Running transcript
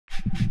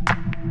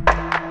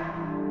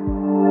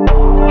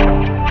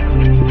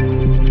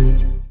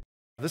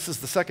This is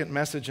the second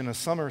message in a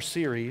summer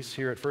series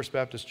here at First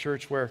Baptist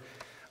Church where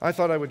I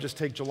thought I would just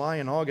take July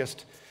and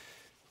August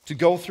to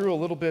go through a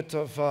little bit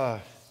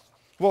of,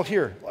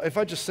 if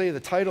I just say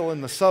the title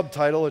and the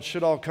subtitle, it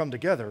should all come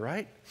together,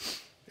 right?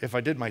 If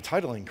I did my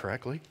titling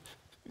correctly.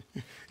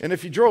 And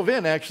if you drove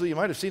in, actually, you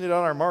might have seen it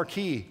on our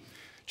marquee.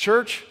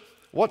 Church,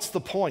 what's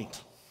the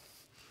point?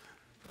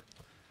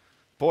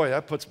 Boy,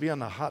 that puts me on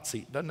the hot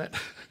seat, doesn't it?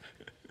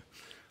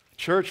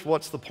 Church,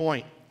 what's the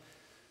point?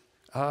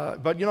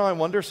 But I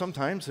wonder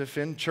sometimes if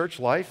in church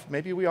life,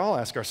 maybe we all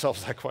ask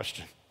ourselves that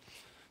question.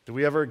 Do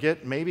we ever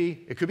get,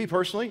 maybe, it could be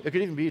personally, it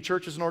could even be a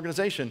church as an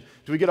organization,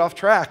 do we get off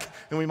track?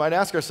 And we might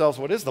ask ourselves,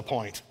 what is the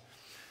point?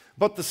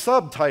 But the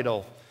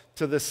subtitle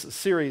to this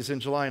series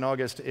in July and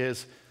August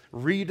is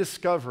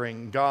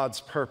Rediscovering God's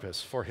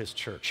Purpose for His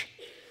Church.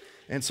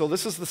 And so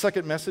this is the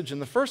second message.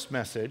 And the first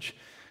message,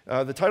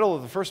 the title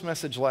of the first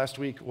message last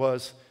week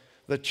was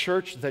The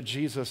Church That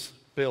Jesus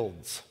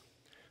Builds.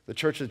 The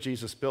church that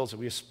Jesus builds.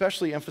 And we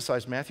especially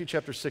emphasized Matthew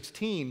chapter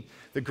 16,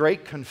 the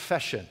great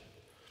confession,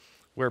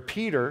 where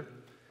Peter,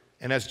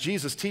 and as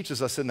Jesus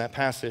teaches us in that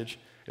passage,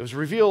 it was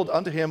revealed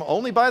unto him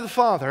only by the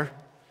Father.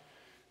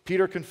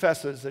 Peter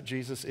confesses that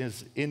Jesus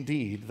is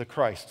indeed the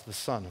Christ, the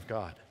Son of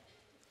God.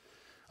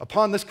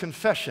 Upon this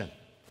confession,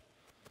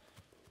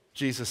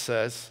 Jesus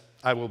says,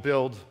 I will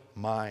build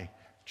my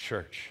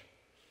church.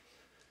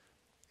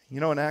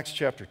 In Acts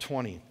chapter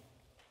 20,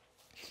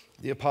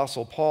 the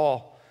Apostle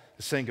Paul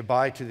is saying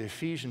goodbye to the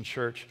Ephesian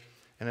church.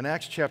 And in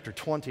Acts chapter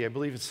 20, I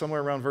believe it's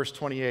somewhere around verse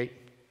 28,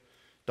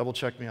 double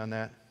check me on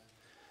that,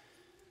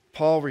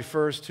 Paul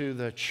refers to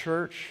the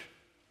church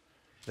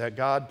that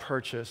God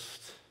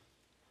purchased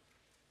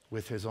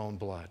with His own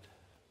blood.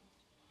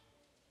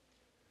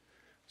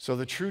 So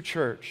the true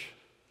church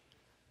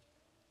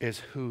is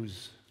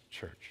whose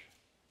church?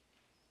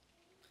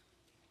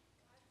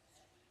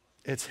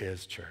 It's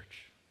His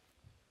church.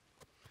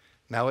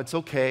 Now, it's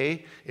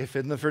okay if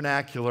in the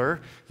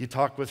vernacular you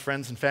talk with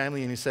friends and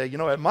family and you say,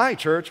 at my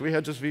church, we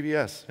had just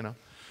VBS,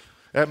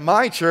 At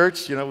my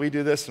church, we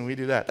do this and we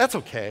do that. That's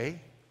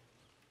okay.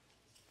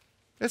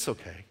 It's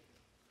okay.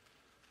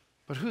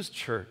 But whose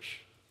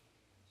church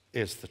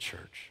is the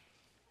church?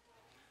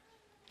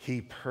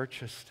 He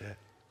purchased it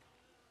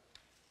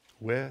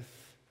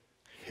with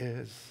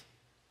His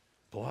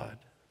blood.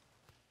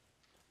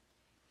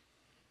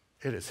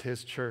 It is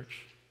His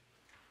church,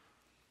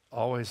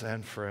 always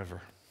and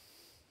forever.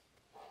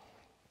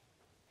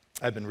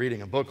 I've been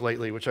reading a book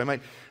lately, which I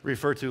might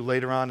refer to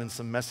later on in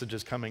some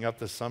messages coming up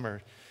this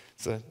summer.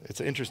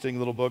 It's an interesting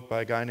little book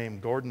by a guy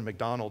named Gordon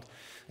MacDonald,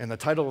 and the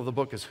title of the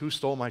book is Who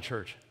Stole My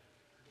Church?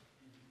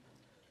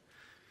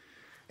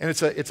 And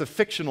it's a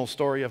fictional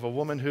story of a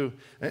woman who,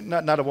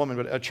 not a woman,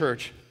 but a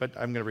church, but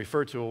I'm going to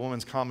refer to a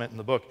woman's comment in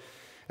the book,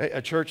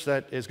 a church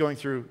that is going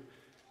through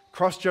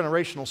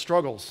cross-generational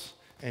struggles.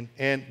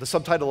 And the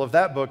subtitle of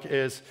that book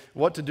is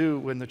What to Do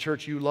When the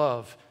Church You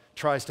Love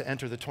Tries to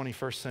Enter the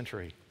 21st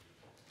Century.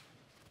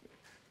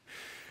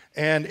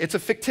 And it's a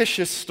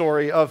fictitious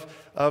story of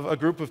a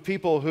group of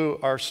people who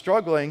are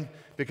struggling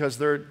because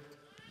they're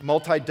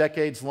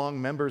multi-decades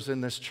long members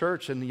in this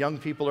church, and the young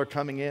people are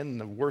coming in,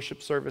 and the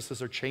worship services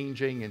are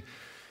changing, and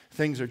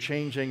things are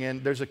changing.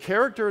 And there's a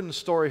character in the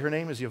story, her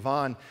name is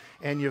Yvonne,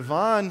 and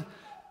Yvonne,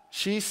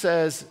 she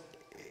says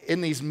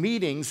in these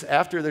meetings,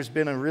 after there's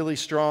been a really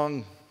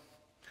strong,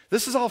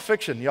 this is all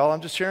fiction, y'all.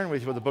 I'm just sharing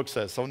with you what the book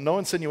says, so no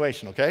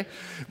insinuation, okay?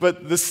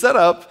 But the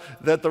setup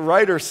that the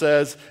writer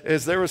says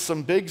is there was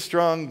some big,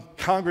 strong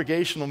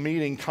congregational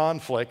meeting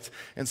conflict,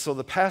 and so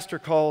the pastor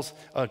calls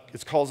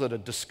it a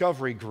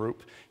discovery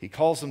group. He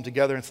calls them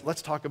together and says,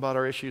 let's talk about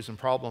our issues and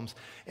problems.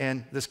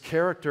 And this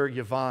character,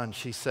 Yvonne,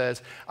 she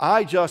says,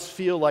 I just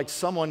feel like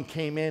someone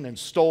came in and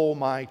stole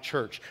my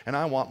church, and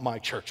I want my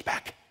church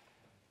back.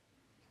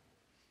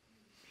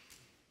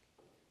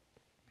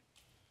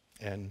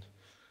 And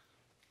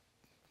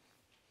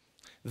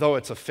though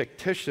it's a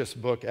fictitious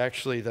book,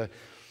 actually,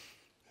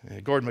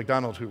 Gordon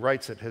MacDonald, who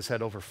writes it, has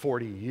had over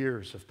 40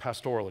 years of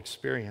pastoral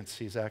experience.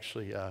 He's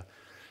actually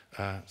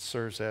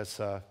serves as,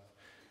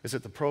 is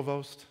it the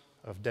provost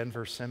of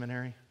Denver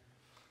Seminary?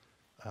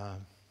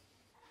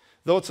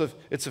 Though it's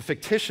a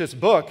fictitious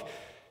book,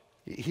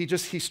 he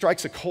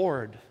strikes a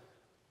chord.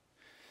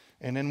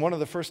 And in one of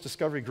the first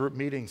Discovery Group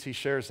meetings, he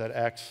shares that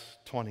Acts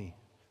 20.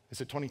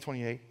 Is it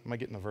 20:28? Am I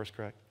getting the verse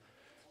correct?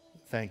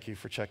 Thank you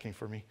for checking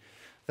for me.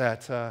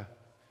 That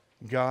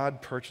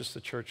God purchased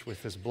the church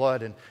with His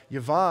blood. And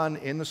Yvonne,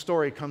 in the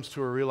story, comes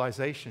to a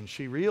realization.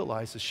 She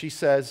realizes, she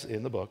says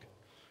in the book,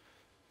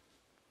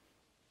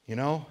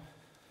 I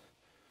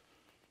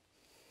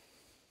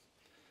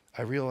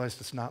realized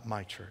it's not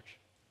my church.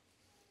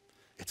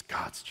 It's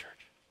God's church.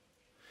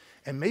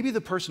 And maybe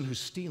the person who's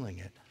stealing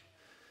it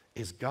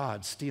is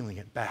God stealing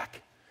it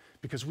back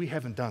because we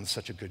haven't done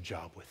such a good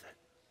job with it.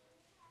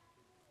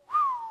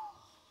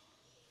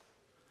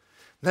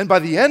 Then by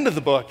the end of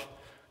the book,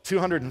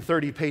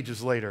 230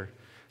 pages later,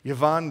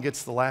 Yvonne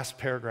gets the last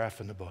paragraph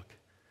in the book.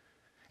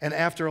 and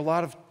after a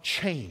lot of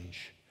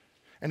change,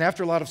 and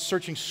after a lot of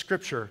searching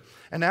Scripture,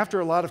 and after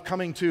a lot of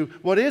coming to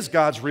what is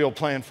God's real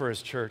plan for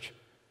His church,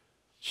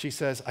 she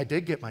says, I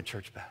did get my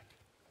church back.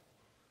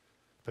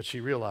 But she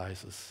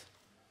realizes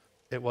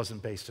it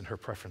wasn't based in her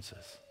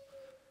preferences,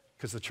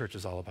 because the church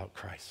is all about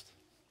Christ.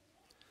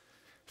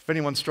 If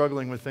anyone's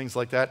struggling with things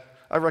like that,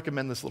 I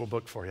recommend this little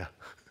book for you,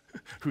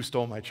 Who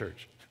Stole My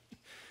Church?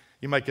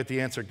 You might get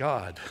the answer,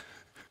 God.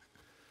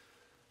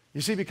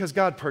 You see, because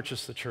God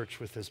purchased the church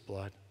with His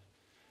blood,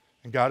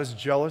 and God is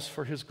jealous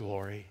for His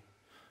glory,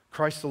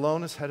 Christ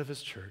alone is head of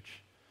His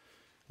church.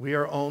 We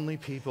are only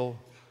people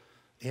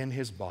in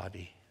His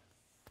body.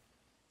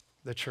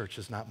 The church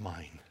is not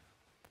mine.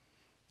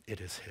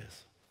 It is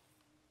His.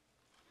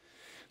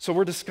 So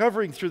we're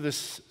discovering through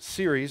this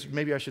series,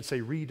 maybe I should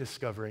say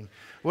rediscovering,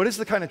 what is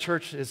the kind of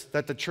church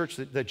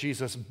that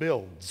Jesus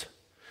builds.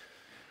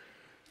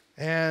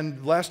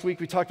 And last week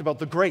we talked about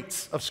the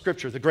greats of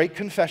Scripture, the Great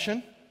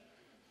Confession.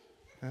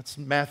 That's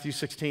Matthew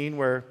 16,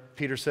 where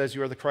Peter says,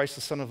 you are the Christ,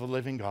 the Son of the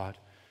living God.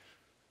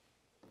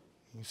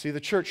 You see, the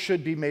church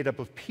should be made up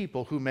of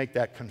people who make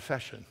that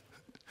confession.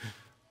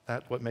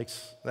 That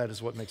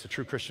is what makes a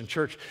true Christian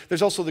church.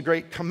 There's also the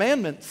great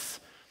commandments.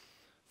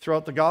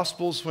 Throughout the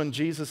Gospels, when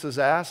Jesus is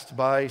asked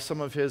by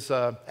some of His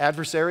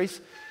adversaries,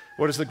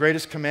 what is the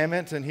greatest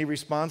commandment? And He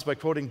responds by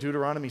quoting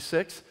Deuteronomy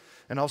 6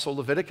 and also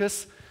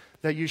Leviticus,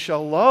 that you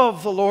shall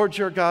love the Lord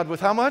your God with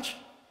how much?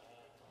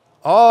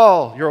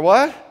 All your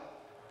what?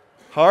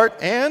 Heart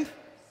and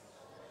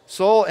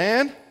soul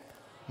and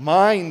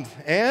mind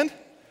and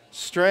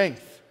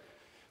strength.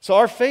 So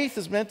our faith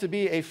is meant to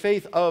be a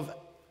faith of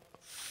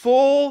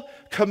full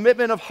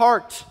commitment of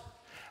heart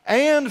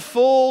and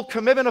full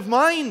commitment of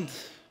mind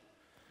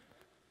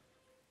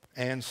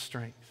and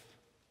strength.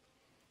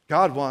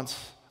 God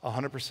wants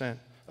 100%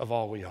 of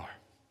all we are.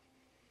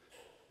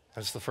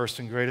 That's the first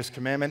and greatest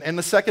commandment. And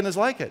the second is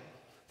like it,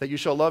 that you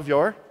shall love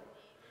your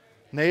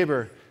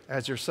neighbor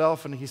as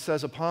yourself. And He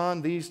says,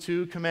 upon these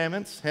two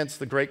commandments, hence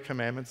the great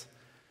commandments,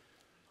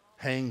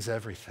 hangs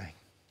everything.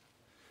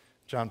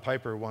 John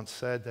Piper once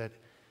said that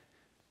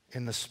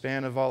in the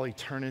span of all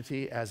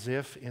eternity, as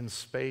if in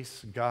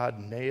space, God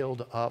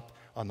nailed up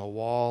on the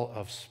wall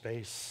of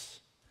space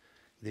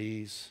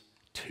these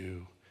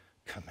two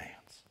commands.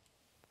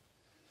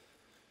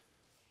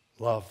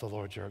 Love the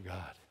Lord your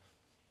God.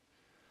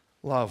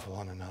 Love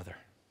one another.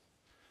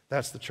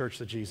 That's the church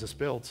that Jesus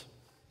builds,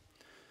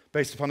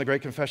 based upon the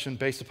Great Confession,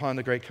 based upon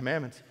the Great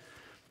Commandments.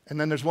 And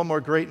then there's one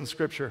more great in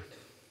Scripture,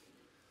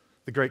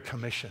 the Great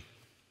Commission.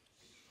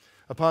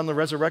 Upon the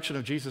resurrection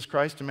of Jesus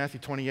Christ in Matthew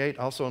 28,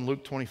 also in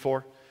Luke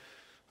 24,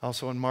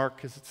 also in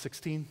Mark, is it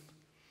 16?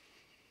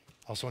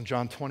 Also in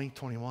John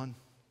 20:21.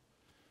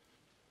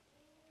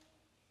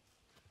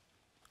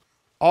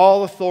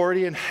 All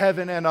authority in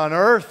heaven and on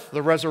earth,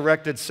 the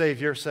resurrected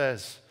Savior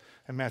says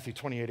in Matthew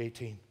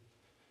 28:18.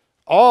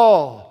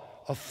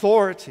 All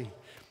authority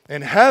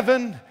in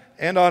heaven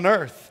and on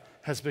earth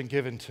has been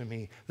given to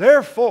me.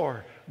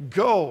 Therefore,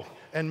 go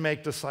and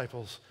make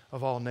disciples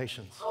of all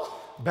nations,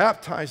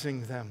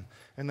 baptizing them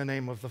in the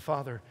name of the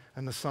Father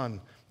and the Son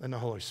and the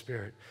Holy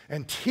Spirit,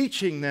 and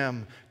teaching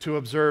them to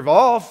observe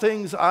all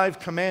things I've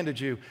commanded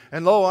you.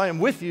 And lo, I am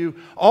with you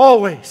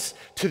always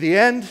to the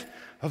end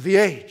of the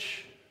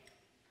age.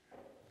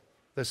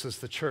 This is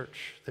the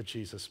church that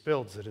Jesus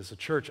builds. It is a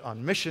church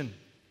on mission.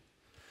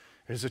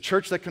 It is a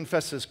church that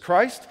confesses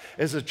Christ.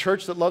 It is a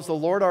church that loves the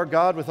Lord our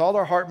God with all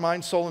our heart,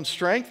 mind, soul, and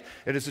strength.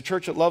 It is a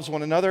church that loves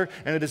one another.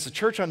 And it is a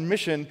church on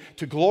mission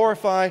to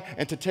glorify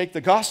and to take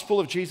the gospel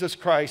of Jesus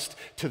Christ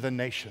to the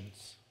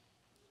nations.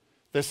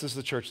 This is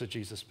the church that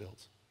Jesus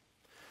builds.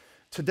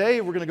 Today,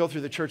 we're going to go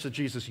through the church that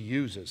Jesus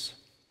uses.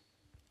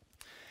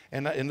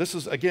 And this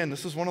is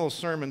one of those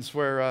sermons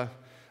where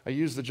I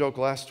used the joke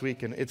last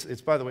week, and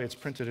it's by the way, it's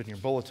printed in your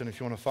bulletin if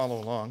you want to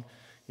follow along.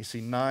 You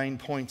see 9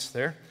 points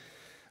there.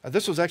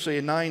 This was actually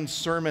a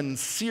 9-sermon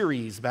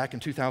series back in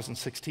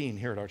 2016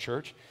 here at our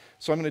church.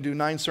 So I'm going to do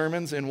 9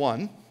 sermons in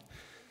one.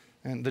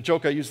 And the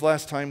joke I used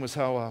last time was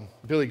how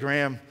Billy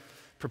Graham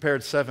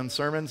prepared 7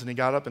 sermons, and he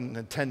got up and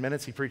in 10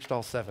 minutes he preached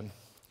all 7.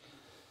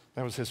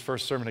 That was his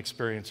first sermon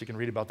experience. You can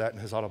read about that in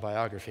his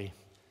autobiography.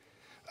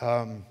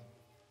 But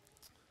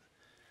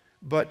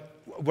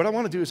what I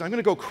want to do is I'm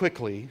going to go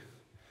quickly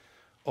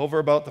over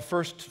about the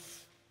first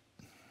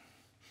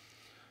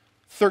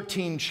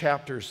 13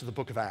 chapters of the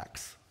book of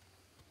Acts.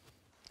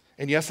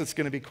 And yes, it's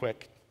going to be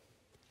quick.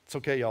 It's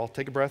okay, y'all.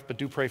 Take a breath, but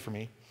do pray for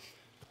me.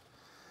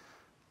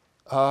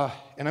 And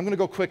I'm going to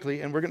go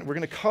quickly, and we're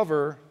going to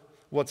cover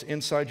what's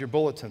inside your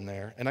bulletin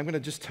there. And I'm going to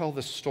just tell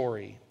this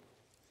story.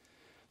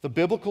 The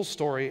biblical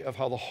story of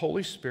how the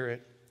Holy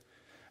Spirit,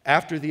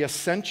 after the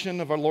ascension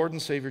of our Lord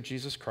and Savior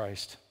Jesus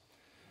Christ,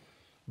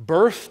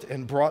 birthed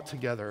and brought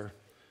together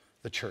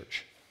the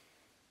church.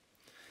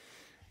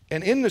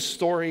 And in this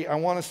story, I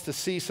want us to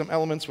see some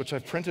elements which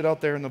I've printed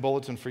out there in the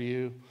bulletin for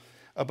you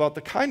about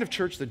the kind of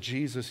church that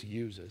Jesus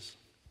uses.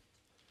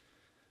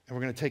 And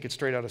we're going to take it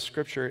straight out of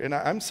Scripture. And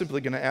I'm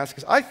simply going to ask,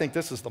 because I think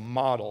this is the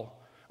model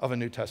of a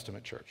New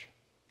Testament church,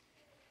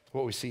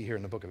 what we see here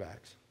in the book of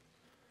Acts.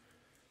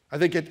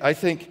 I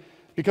think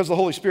because the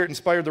Holy Spirit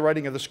inspired the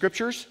writing of the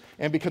Scriptures,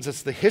 and because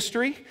it's the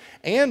history,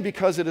 and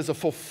because it is a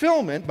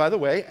fulfillment, by the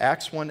way,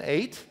 Acts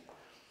 1:8,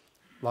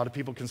 a lot of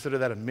people consider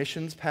that a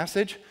missions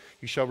passage.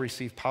 You shall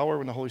receive power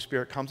when the Holy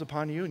Spirit comes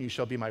upon you, and you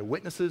shall be my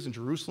witnesses in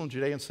Jerusalem,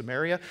 Judea, and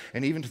Samaria,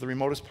 and even to the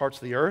remotest parts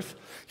of the earth.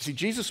 You see,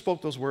 Jesus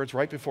spoke those words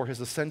right before his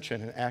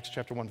ascension in Acts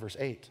chapter 1, verse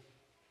 8.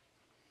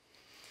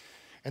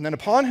 And then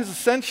upon his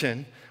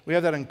ascension, we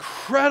have that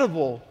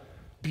incredible,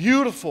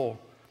 beautiful,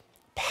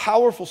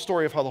 powerful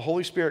story of how the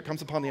Holy Spirit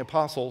comes upon the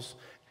apostles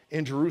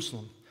in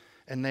Jerusalem.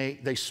 And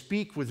they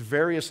speak with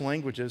various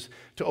languages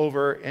to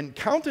over, and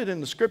counted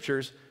in the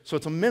Scriptures, so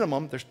it's a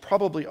minimum, there's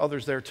probably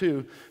others there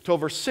too, to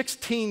over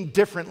 16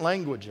 different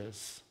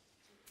languages.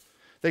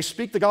 They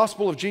speak the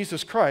gospel of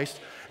Jesus Christ,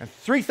 and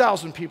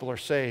 3,000 people are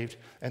saved,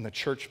 and the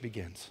church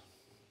begins.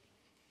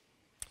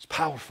 It's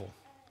powerful.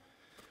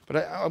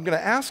 But I'm going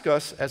to ask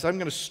us, as I'm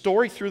going to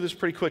story through this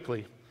pretty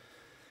quickly,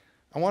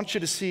 I want you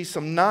to see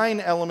some 9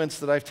 elements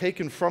that I've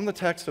taken from the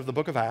text of the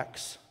book of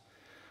Acts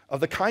of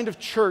the kind of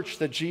church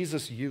that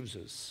Jesus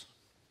uses.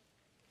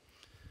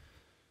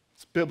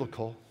 It's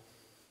biblical,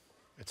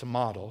 it's a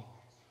model,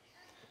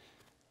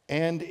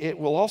 and it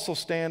will also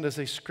stand as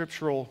a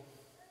scriptural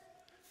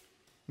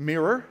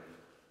mirror,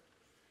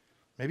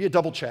 maybe a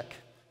double check,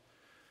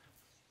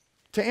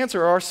 to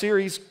answer our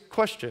series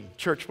question,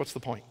 Church, what's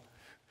the point?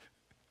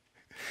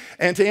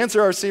 And to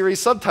answer our series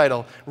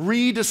subtitle,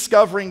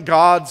 Rediscovering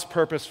God's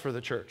Purpose for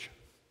the Church.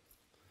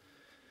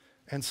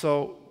 And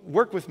so,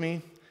 work with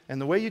me,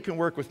 and the way you can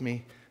work with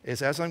me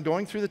is as I'm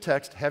going through the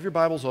text, have your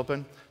Bibles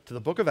open to the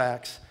book of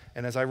Acts,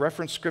 and as I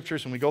reference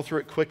scriptures and we go through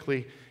it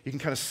quickly, you can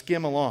kind of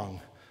skim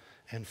along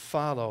and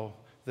follow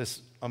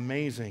this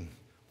amazing,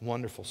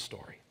 wonderful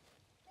story.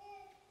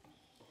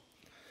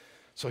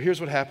 So here's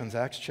what happens,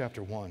 Acts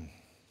chapter 1.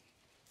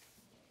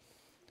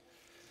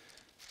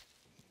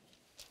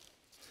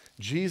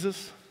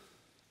 Jesus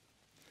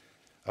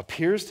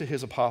appears to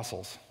his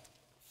apostles.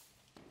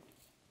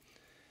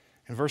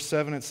 In verse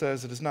 7 it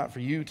says, "It is not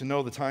for you to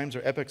know the times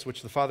or epochs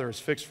which the Father has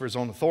fixed for his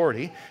own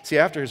authority." See,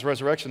 after his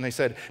resurrection they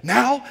said,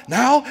 now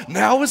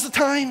is the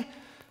time.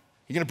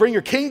 You're going to bring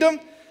your kingdom?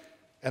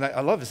 And I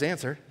love his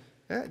answer.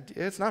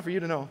 It's not for you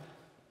to know.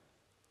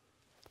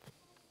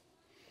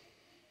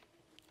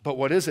 But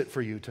what is it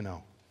for you to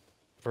know?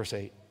 Verse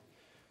 8.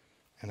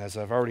 "And as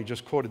I've already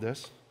just quoted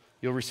this,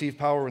 you'll receive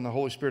power when the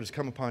Holy Spirit has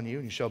come upon you,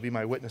 and you shall be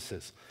my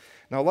witnesses."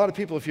 Now, a lot of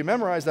people, if you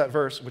memorize that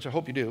verse, which I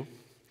hope you do,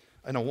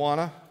 in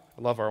Awana,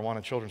 I love our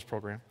Awana children's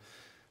program.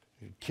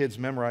 Kids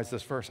memorize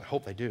this verse. I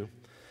hope they do.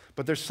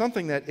 But there's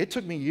something that it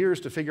took me years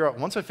to figure out.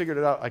 Once I figured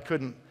it out, I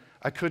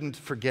couldn't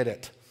forget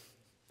it.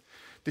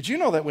 Did you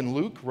know that when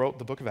Luke wrote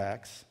the book of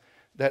Acts,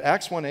 that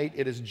Acts 1:8,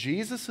 it is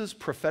Jesus'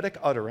 prophetic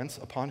utterance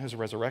upon his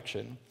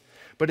resurrection,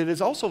 but it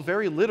is also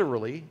very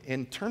literally,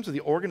 in terms of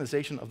the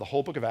organization of the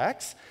whole book of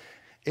Acts,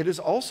 it is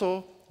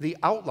also the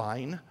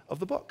outline of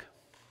the book.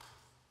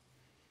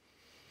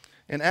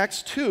 In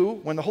Acts 2,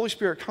 when the Holy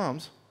Spirit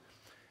comes,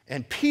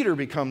 and Peter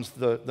becomes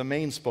the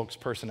main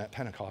spokesperson at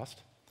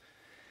Pentecost,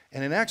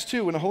 and in Acts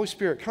 2, when the Holy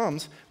Spirit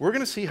comes, we're going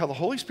to see how the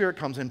Holy Spirit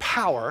comes in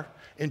power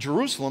in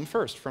Jerusalem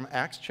first, from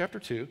Acts chapter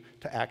 2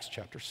 to Acts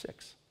chapter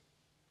 6.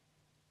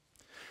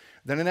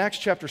 Then in Acts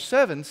chapter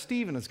 7,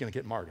 Stephen is going to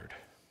get martyred.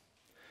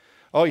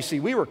 Oh, you see,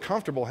 we were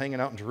comfortable hanging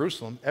out in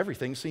Jerusalem.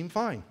 Everything seemed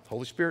fine. The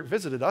Holy Spirit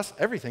visited us.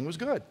 Everything was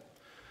good.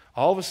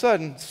 All of a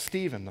sudden,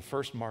 Stephen, the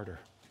first martyr.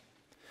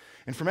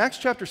 And from Acts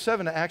chapter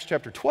 7 to Acts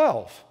chapter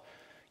 12,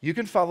 you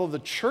can follow the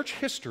church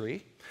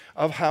history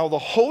of how the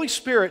Holy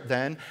Spirit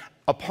then,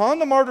 upon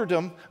the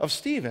martyrdom of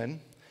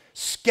Stephen,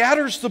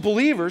 scatters the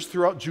believers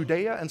throughout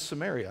Judea and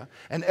Samaria.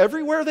 And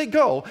everywhere they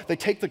go, they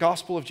take the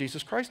gospel of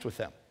Jesus Christ with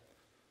them.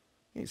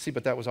 You see,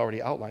 but that was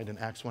already outlined in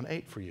Acts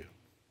 1:8 for you.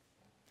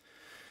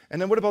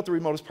 And then what about the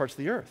remotest parts of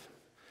the earth?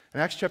 In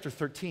Acts chapter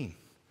 13,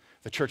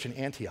 the church in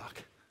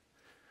Antioch,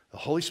 the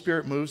Holy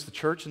Spirit moves the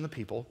church and the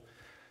people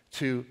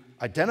to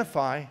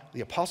identify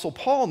the Apostle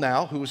Paul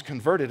now, who was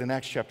converted in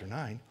Acts chapter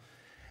 9,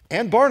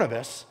 and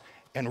Barnabas,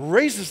 and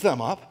raises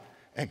them up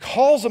and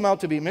calls them out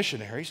to be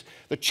missionaries.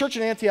 The church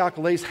in Antioch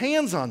lays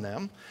hands on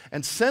them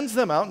and sends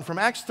them out. And from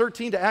Acts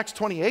 13 to Acts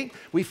 28,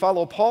 we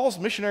follow Paul's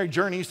missionary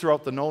journeys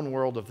throughout the known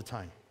world of the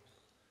time.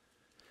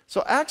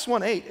 So Acts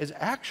 1:8 is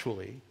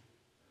actually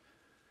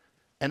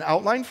an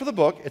outline for the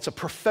book. It's a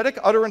prophetic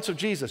utterance of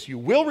Jesus. You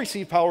will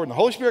receive power when the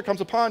Holy Spirit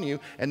comes upon you,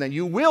 and then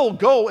you will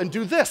go and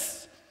do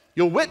this.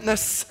 You'll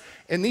witness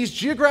in these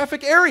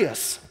geographic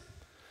areas.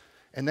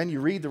 And then you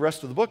read the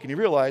rest of the book and you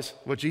realize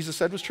what Jesus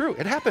said was true.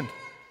 It happened.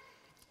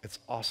 It's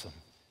awesome.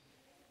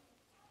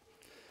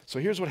 So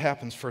here's what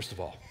happens first of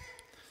all.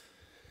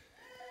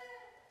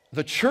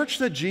 The church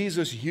that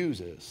Jesus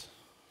uses,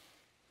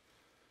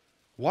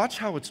 watch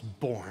how it's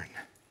born.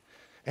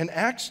 In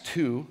Acts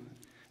 2,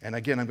 and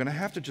again, I'm going to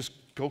have to just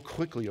go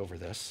quickly over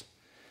this.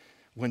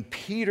 When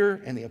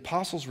Peter and the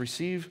apostles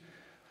receive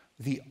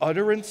the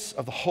utterance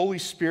of the Holy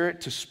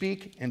Spirit to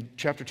speak in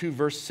chapter 2,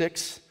 verse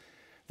 6,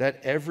 that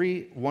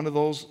every one of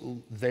those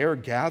there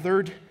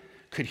gathered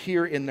could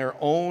hear in their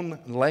own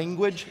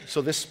language.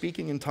 So this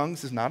speaking in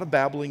tongues is not a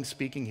babbling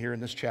speaking here in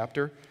this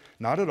chapter.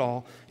 Not at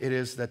all. It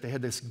is that they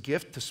had this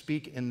gift to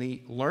speak in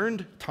the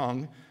learned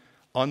tongue,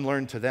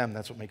 unlearned to them.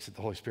 That's what makes it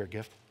the Holy Spirit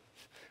gift.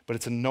 But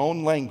it's a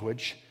known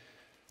language.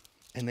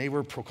 And they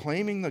were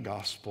proclaiming the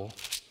gospel.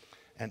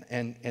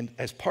 And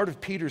as part of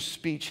Peter's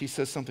speech, he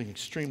says something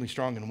extremely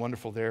strong and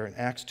wonderful there in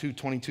Acts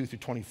 2:22 through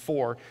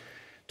 24,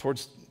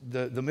 towards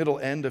the middle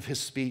end of his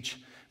speech.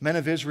 Men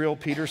of Israel,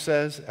 Peter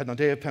says, at the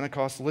day of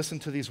Pentecost, listen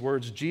to these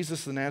words.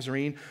 Jesus the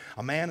Nazarene,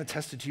 a man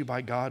attested to you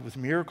by God with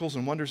miracles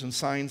and wonders and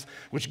signs,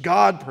 which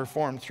God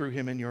performed through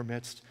him in your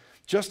midst,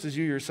 just as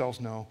you yourselves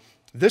know.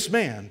 This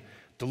man,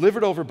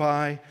 delivered over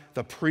by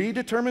the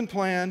predetermined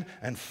plan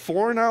and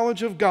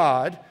foreknowledge of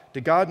God.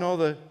 Did God know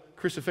the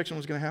crucifixion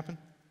was going to happen?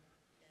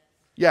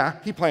 Yeah,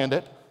 he planned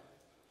it.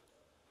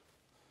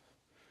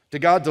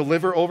 Did God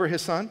deliver over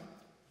his son?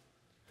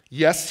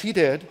 Yes, he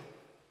did.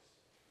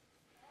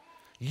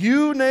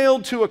 You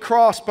nailed to a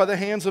cross by the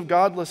hands of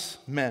godless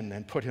men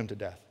and put him to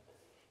death.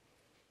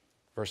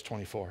 Verse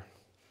 24.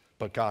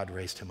 But God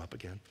raised him up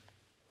again.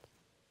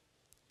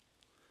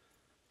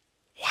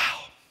 Wow.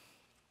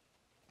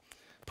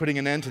 Putting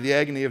an end to the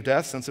agony of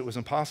death, since it was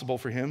impossible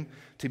for him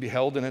to be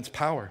held in its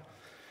power.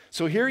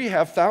 So here you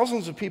have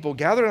thousands of people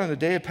gathered on the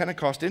day of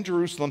Pentecost in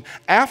Jerusalem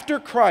after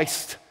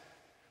Christ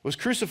was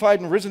crucified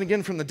and risen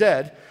again from the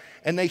dead,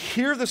 and they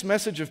hear this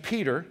message of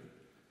Peter,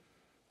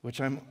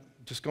 which I'm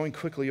just going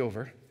quickly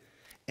over.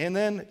 And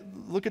then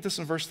look at this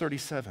in verse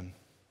 37.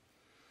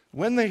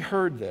 When they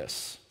heard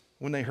this,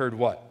 when they heard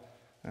what?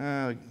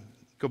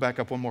 Go back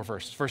up one more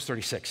verse, verse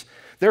 36.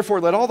 Therefore,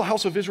 let all the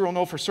house of Israel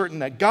know for certain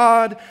that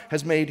God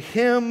has made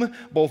him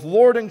both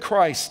Lord and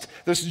Christ,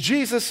 this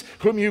Jesus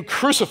whom you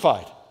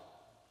crucified.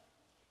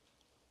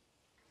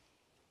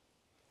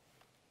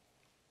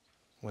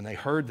 When they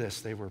heard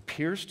this, they were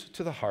pierced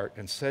to the heart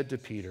and said to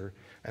Peter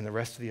and the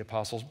rest of the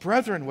apostles,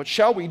 Brethren, what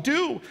shall we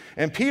do?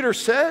 And Peter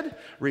said,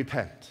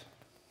 Repent.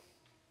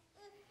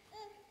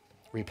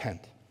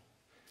 Repent.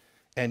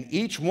 And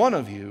each one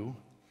of you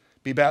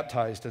be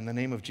baptized in the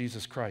name of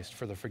Jesus Christ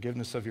for the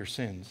forgiveness of your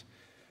sins,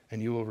 and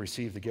you will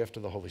receive the gift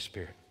of the Holy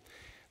Spirit.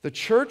 The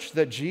church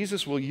that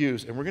Jesus will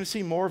use, and we're going to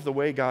see more of the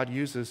way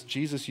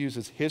Jesus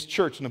uses his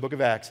church in the book of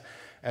Acts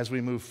as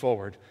we move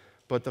forward.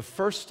 But the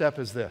first step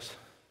is this.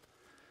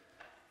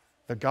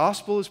 The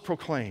gospel is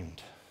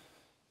proclaimed.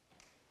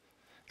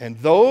 And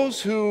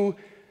those who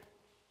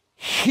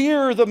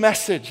hear the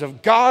message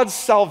of God's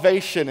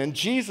salvation in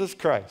Jesus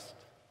Christ,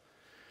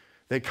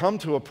 they come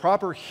to a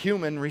proper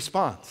human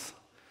response.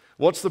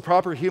 What's the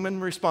proper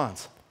human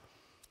response?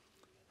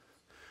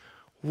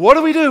 What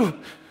do we do?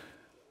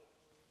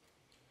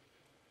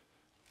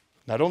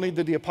 Not only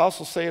did the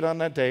apostles say it on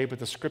that day, but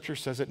the scripture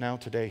says it now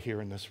today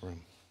here in this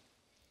room.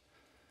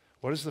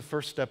 What is the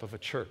first step of a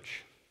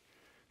church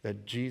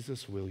that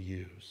Jesus will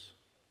use?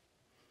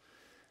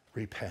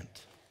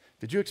 Repent.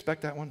 Did you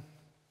expect that one?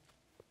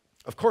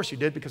 Of course you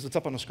did, because it's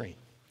up on the screen.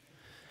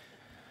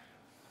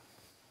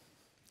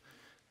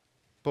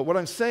 But what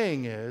I'm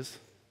saying is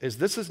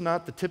this is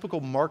not the typical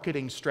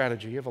marketing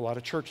strategy of a lot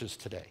of churches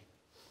today.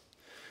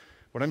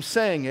 What I'm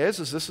saying is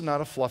this is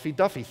not a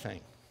fluffy-duffy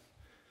thing.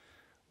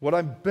 What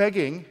I'm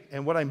begging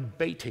and what I'm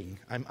baiting,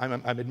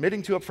 I'm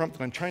admitting to up front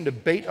that I'm trying to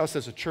bait us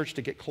as a church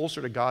to get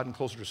closer to God and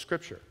closer to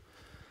Scripture.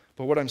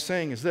 But what I'm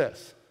saying is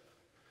this.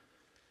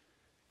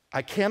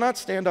 I cannot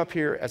stand up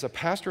here as a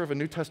pastor of a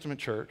New Testament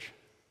church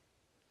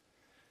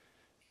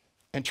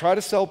and try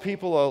to sell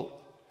people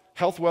a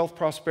health, wealth,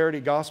 prosperity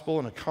gospel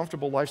and a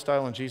comfortable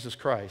lifestyle in Jesus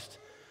Christ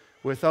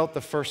without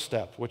the first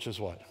step, which is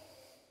what?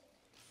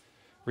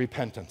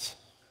 Repentance.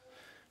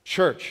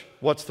 Church,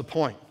 what's the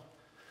point?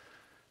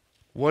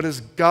 What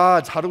is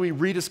how do we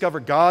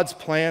rediscover God's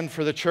plan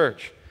for the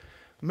church?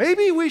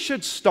 Maybe we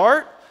should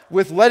start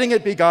with letting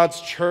it be God's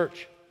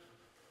church.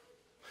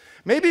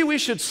 Maybe we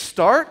should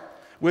start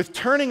with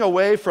turning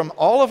away from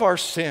all of our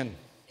sin.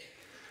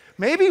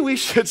 Maybe we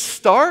should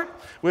start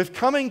with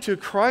coming to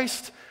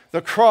Christ,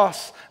 the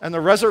cross, and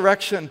the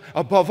resurrection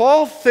above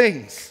all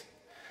things.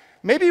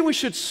 Maybe we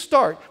should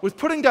start with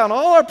putting down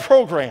all our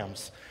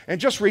programs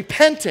and just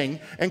repenting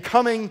and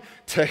coming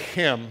to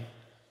Him.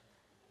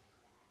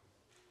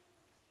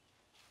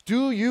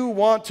 Do you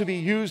want to be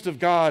used of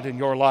God in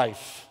your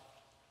life?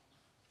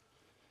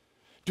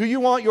 Do you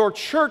want your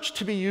church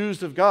to be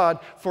used of God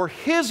for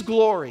His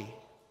glory?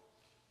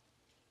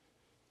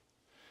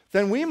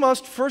 Then we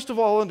must first of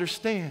all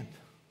understand.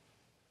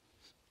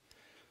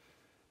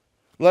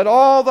 Let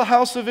all the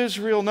house of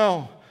Israel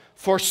know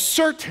for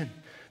certain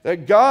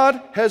that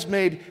God has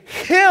made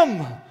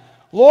Him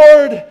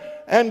Lord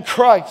and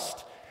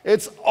Christ.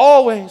 It's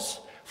always,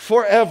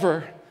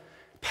 forever,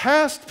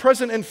 past,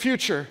 present, and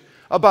future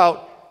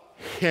about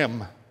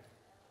Him.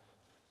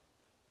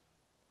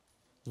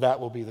 That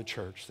will be the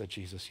church that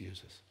Jesus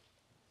uses.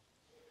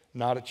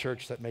 Not a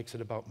church that makes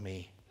it about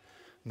me.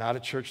 Not a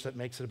church that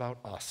makes it about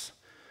us.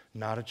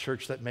 Not a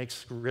church that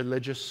makes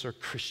religious or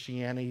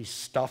Christianity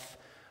stuff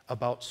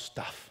about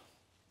stuff.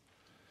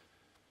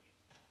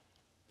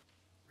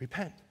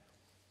 Repent.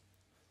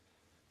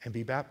 and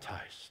be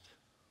baptized.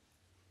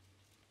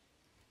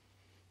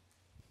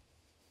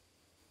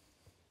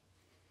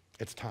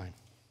 It's time.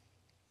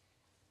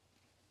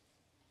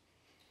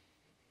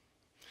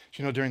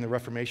 You know, during the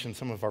Reformation,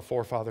 some of our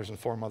forefathers and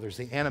foremothers,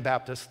 the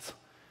Anabaptists,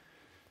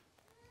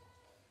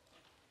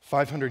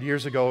 500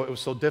 years ago, it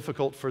was so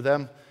difficult for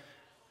them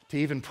to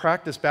even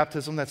practice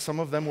baptism that some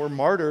of them were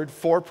martyred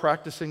for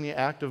practicing the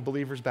act of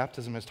believers'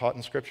 baptism as taught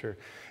in Scripture.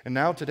 And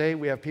now today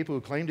we have people who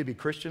claim to be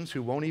Christians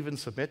who won't even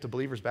submit to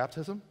believers'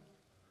 baptism.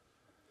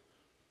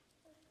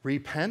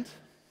 Repent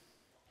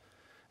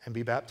and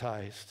be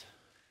baptized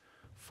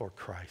for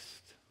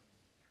Christ.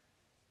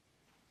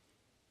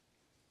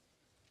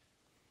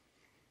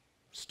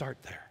 Start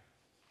there.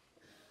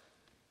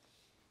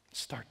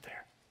 Start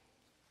there.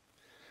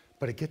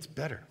 But it gets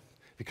better,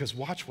 because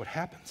watch what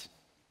happens.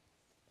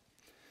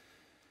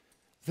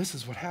 This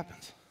is what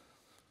happens.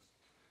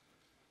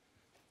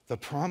 The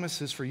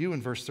promise is for you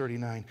in verse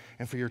 39,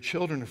 and for your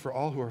children and for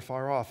all who are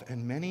far off,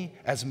 and many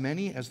as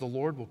the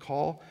Lord will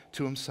call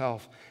to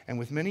himself. And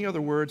with many other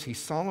words, he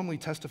solemnly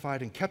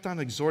testified and kept on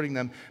exhorting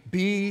them,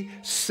 be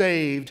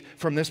saved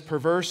from this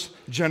perverse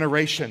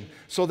generation.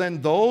 So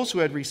then those who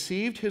had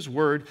received his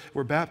word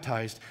were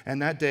baptized,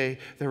 and that day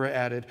there were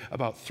added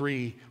about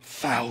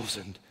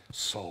 3,000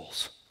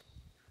 souls.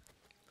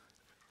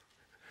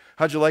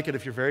 How'd you like it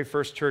if your very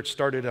first church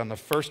started on the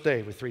first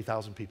day with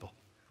 3,000 people?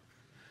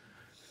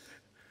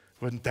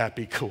 Wouldn't that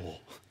be cool?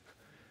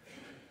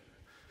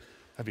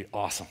 That'd be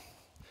awesome.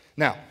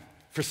 Now,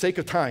 for sake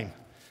of time,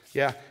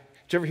 did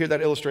you ever hear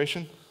that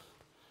illustration?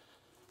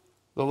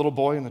 The little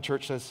boy in the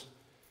church says,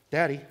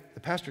 Daddy, the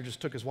pastor just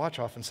took his watch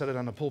off and set it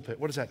on the pulpit.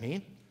 What does that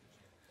mean?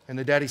 And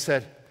the daddy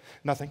said,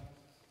 nothing.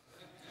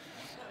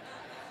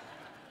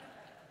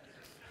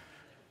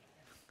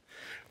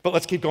 But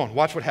let's keep going.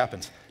 Watch what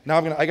happens. Now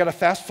I got to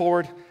fast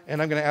forward, and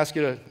I'm going to ask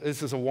you to,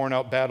 this is a worn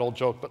out, bad old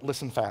joke, but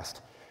listen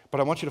fast. But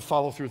I want you to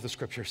follow through the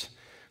scriptures.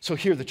 So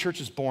here, the church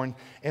is born,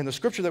 and the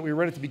scripture that we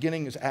read at the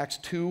beginning is Acts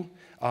 2,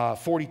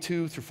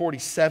 42 through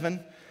 47.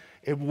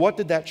 And what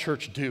did that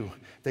church do?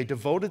 They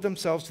devoted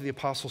themselves to the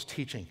apostles'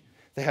 teaching.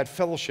 They had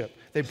fellowship.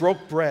 They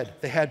broke bread.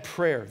 They had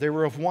prayer. They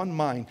were of one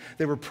mind.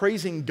 They were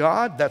praising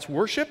God, that's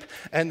worship,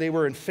 and they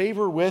were in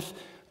favor with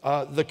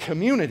the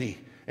community,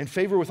 in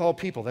favor with all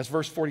people. That's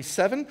verse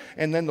 47.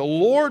 And then the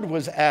Lord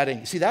was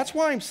adding. See, that's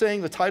why I'm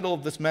saying the title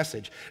of this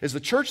message is the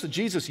church that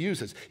Jesus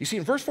uses. You see,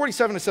 in verse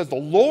 47, it says the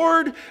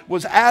Lord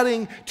was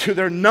adding to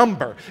their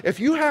number. If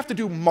you have to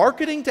do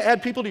marketing to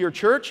add people to your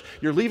church,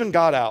 you're leaving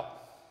God out.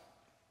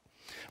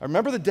 I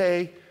remember the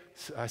day,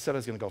 I said I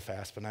was going to go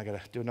fast, but now I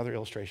got to do another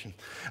illustration.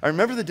 I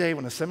remember the day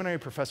when a seminary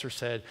professor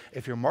said,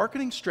 if your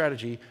marketing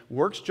strategy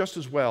works just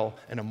as well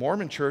in a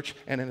Mormon church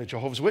and in a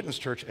Jehovah's Witness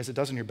church as it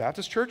does in your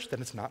Baptist church,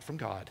 then it's not from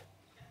God.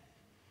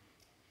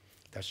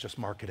 That's just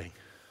marketing.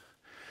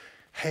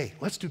 Hey,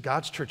 let's do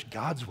God's church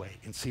God's way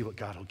and see what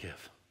God will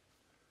give.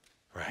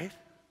 Right?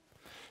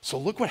 So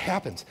look what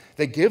happens.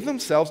 They give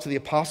themselves to the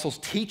apostles'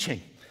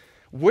 teaching.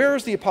 Where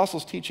is the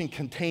apostles' teaching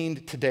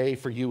contained today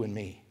for you and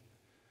me?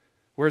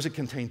 Where is it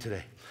contained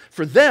today?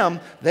 For them,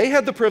 they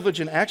had the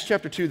privilege in Acts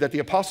chapter 2 that the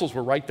apostles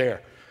were right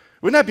there.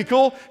 Wouldn't that be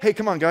cool? Hey,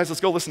 come on, guys,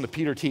 let's go listen to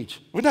Peter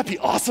teach. Wouldn't that be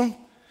awesome?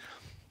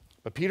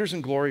 But Peter's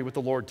in glory with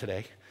the Lord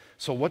today.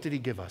 So what did he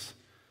give us?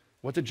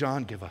 What did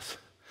John give us?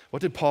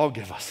 What did Paul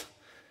give us?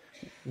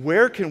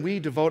 Where can we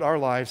devote our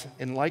lives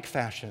in like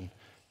fashion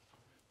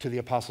to the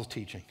apostles'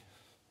 teaching?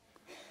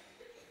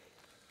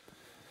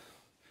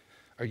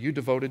 Are you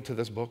devoted to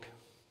this book?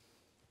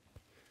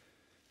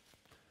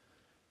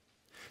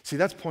 See,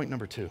 that's point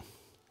number 2.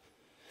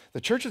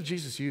 The church that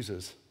Jesus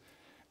uses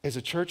is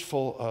a church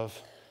full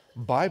of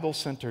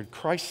Bible-centered,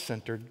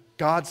 Christ-centered,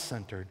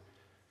 God-centered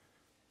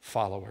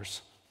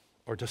followers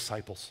or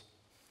disciples.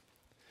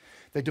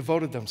 They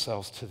devoted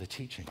themselves to the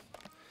teaching.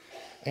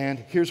 And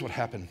here's what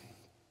happened.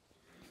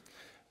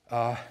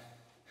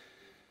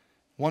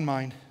 One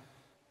mind,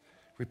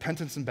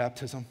 repentance and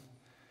baptism,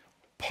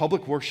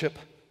 public worship,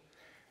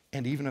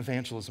 and even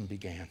evangelism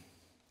began.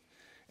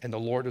 And the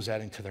Lord was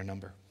adding to their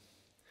number.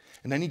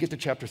 And then you get to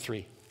chapter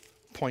 3,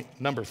 point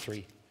number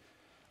 3.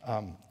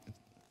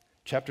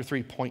 Chapter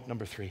 3, point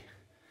number 3.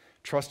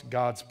 Trust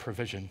God's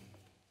provision.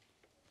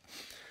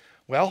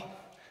 Well,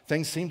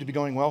 things seemed to be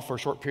going well for a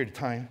short period of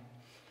time.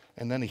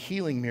 And then a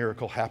healing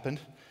miracle happened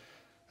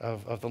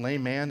of the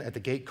lame man at the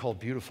gate called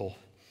Beautiful.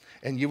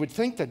 And you would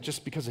think that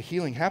just because a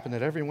healing happened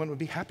that everyone would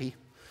be happy,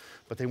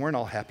 but they weren't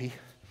all happy.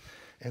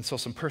 And so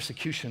some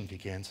persecution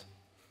begins.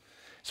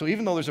 So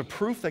even though there's a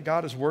proof that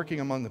God is working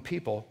among the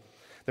people,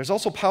 there's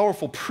also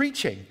powerful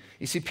preaching.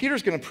 You see,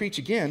 Peter's going to preach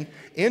again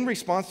in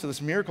response to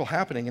this miracle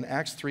happening in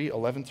Acts 3,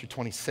 11 through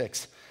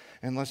 26.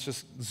 And let's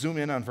just zoom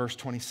in on verse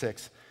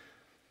 26.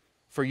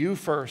 For you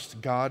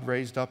first, God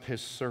raised up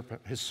his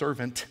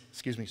servant,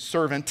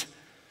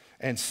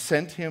 and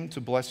sent him to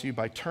bless you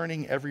by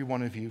turning every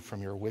one of you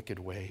from your wicked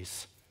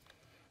ways.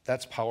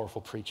 That's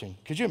powerful preaching.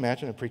 Could you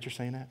imagine a preacher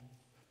saying that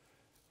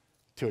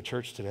to a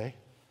church today?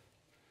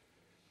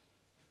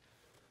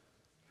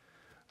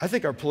 I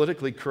think our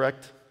politically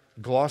correct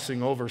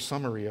glossing over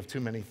summary of too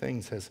many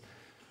things has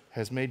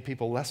has made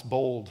people less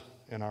bold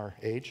in our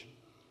age.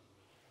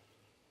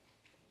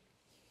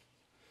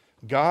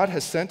 God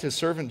has sent his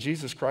servant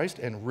Jesus Christ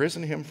and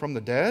risen him from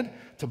the dead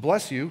to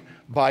bless you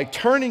by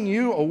turning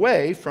you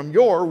away from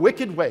your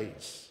wicked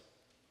ways.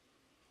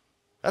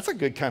 That's a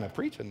good kind of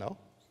preaching, though.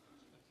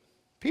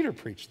 Peter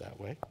preached that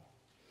way.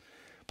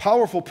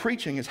 Powerful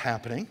preaching is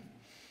happening.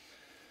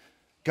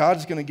 God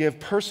is going to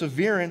give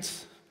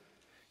perseverance.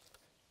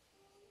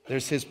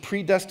 There's his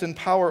predestined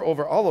power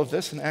over all of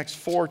this in Acts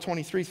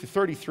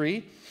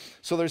 4:23-33.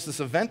 So there's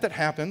this event that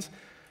happens.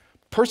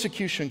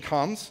 Persecution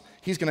comes.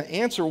 He's going to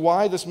answer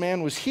why this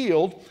man was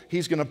healed.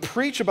 He's going to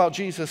preach about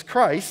Jesus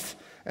Christ.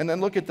 And then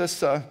look at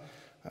this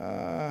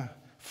where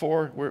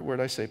did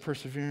I say?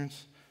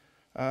 Perseverance.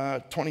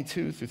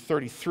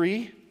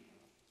 22-33.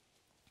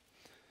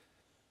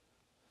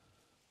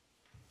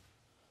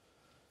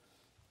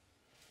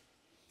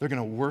 They're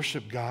going to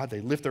worship God.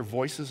 They lift their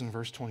voices in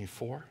verse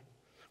 24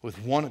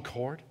 with one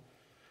accord.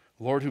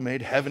 Lord who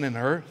made heaven and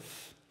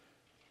earth.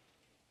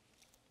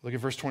 Look at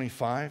verse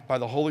 25. By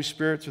the Holy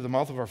Spirit through the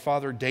mouth of our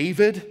father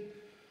David.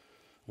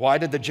 Why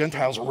did the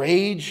Gentiles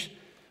rage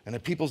and the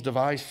peoples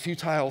devise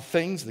futile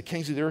things? The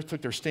kings of the earth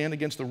took their stand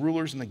against the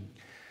rulers and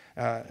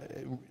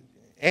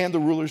the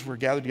rulers were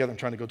gathered together. I'm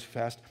trying to go too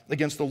fast.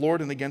 Against the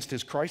Lord and against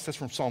his Christ. That's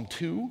from Psalm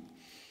 2.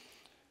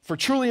 For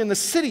truly in the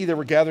city they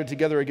were gathered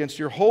together against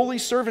your holy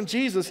servant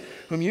Jesus,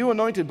 whom you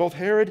anointed, both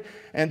Herod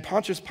and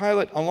Pontius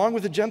Pilate, along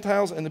with the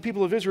Gentiles and the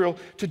people of Israel,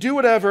 to do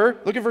whatever,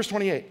 look at verse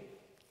 28.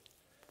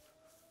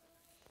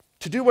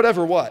 To do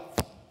whatever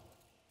what?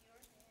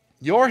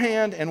 Your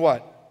hand and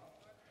what?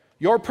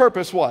 Your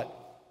purpose what?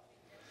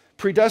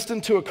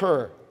 Predestined to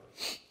occur.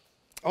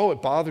 Oh,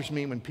 it bothers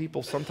me when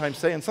people sometimes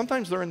say, and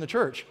sometimes they're in the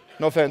church.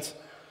 No offense.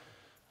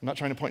 I'm not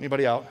trying to point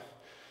anybody out.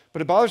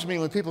 But it bothers me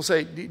when people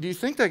say, do you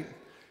think that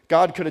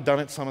God could have done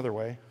it some other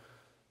way?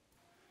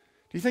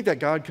 Do you think that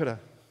God could have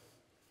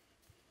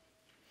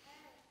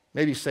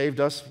maybe saved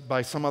us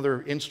by some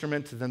other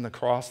instrument than the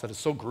cross that is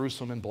so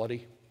gruesome and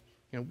bloody?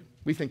 You know,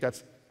 we think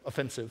that's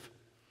offensive.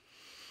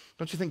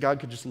 Don't you think God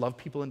could just love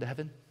people into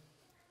heaven?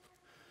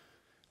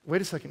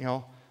 Wait a second,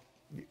 y'all.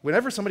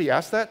 Whenever somebody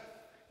asks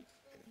that,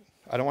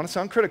 I don't want to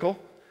sound critical,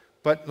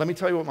 but let me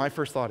tell you what my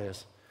first thought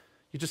is.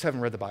 You just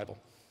haven't read the Bible.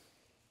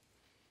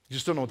 You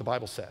just don't know what the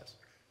Bible says.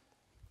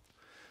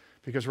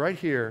 Because right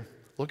here,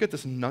 look at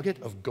this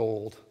nugget of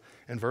gold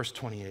in verse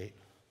 28.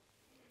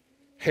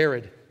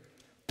 Herod,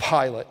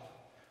 Pilate,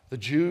 the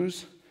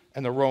Jews,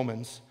 and the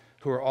Romans,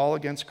 who are all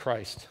against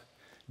Christ,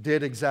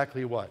 did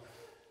exactly what?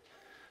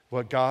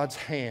 What God's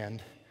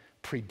hand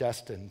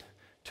predestined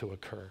to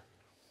occur.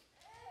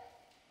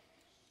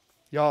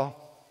 Y'all,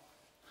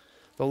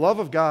 the love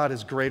of God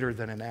is greater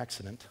than an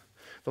accident.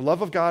 The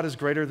love of God is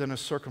greater than a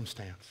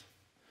circumstance.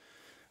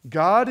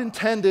 God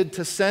intended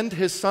to send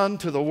his son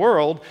to the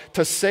world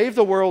to save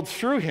the world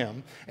through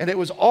him, and it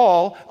was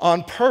all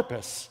on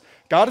purpose.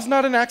 God is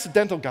not an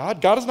accidental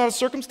God. God is not a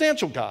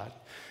circumstantial God.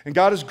 And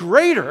God is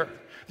greater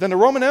than the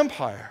Roman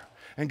Empire.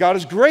 And God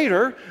is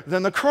greater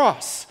than the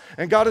cross.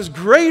 And God is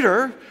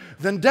greater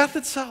than death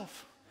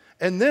itself.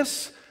 And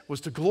this was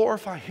to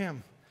glorify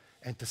him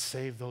and to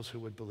save those who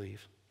would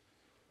believe.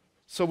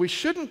 So we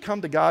shouldn't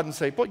come to God and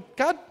say, boy,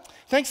 God,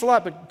 thanks a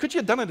lot, but could you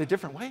have done it a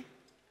different way?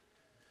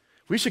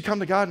 We should come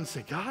to God and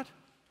say, God,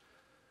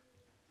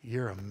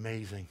 you're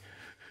amazing.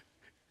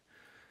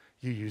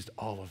 You used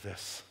all of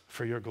this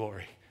for your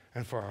glory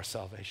and for our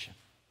salvation.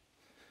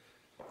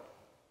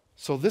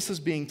 So this is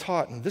being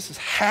taught, and this is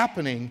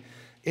happening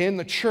in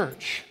the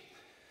church.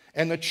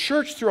 And the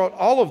church throughout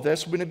all of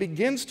this, when it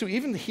begins to,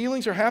 even the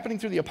healings are happening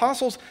through the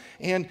apostles,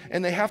 and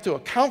they have to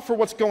account for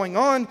what's going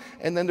on,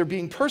 and then they're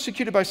being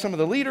persecuted by some of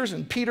the leaders,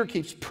 and Peter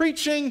keeps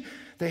preaching,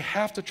 they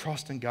have to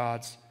trust in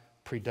God's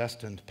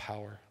predestined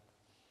power.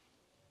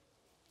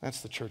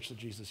 That's the church that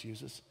Jesus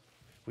uses.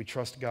 We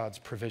trust God's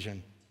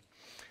provision.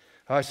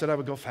 I said I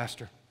would go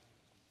faster.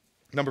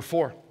 Number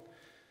 4,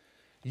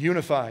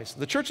 unifies.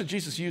 The church that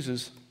Jesus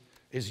uses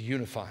is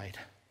unified.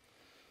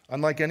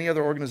 Unlike any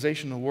other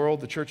organization in the world,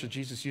 the church that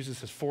Jesus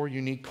uses has 4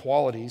 unique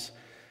qualities,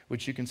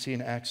 which you can see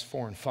in Acts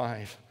 4 and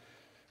 5.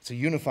 It's a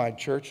unified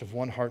church of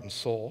one heart and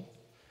soul.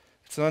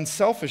 It's an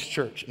unselfish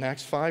church. In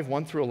Acts 5,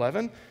 1 through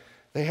 11,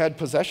 they had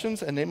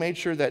possessions, and they made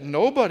sure that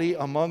nobody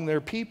among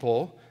their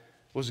people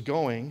was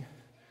going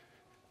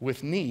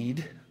with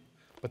need,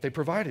 but they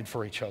provided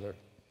for each other.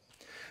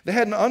 They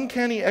had an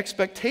uncanny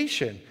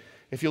expectation.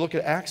 If you look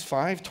at Acts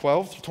 5,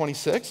 12 through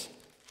 26,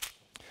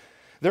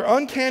 their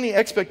uncanny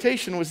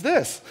expectation was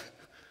this,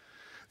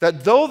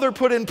 that though they're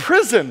put in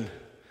prison,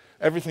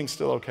 everything's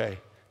still okay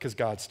because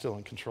God's still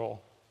in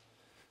control.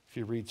 If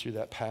you read through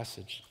that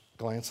passage,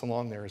 glance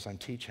along there as I'm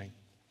teaching.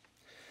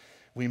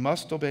 We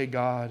must obey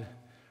God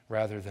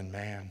rather than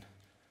man,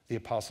 the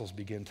apostles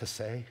begin to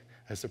say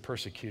as they're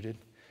persecuted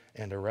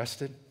and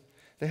arrested.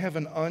 They have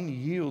an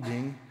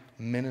unyielding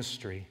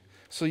ministry.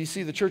 So you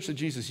see, the church that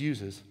Jesus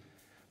uses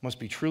must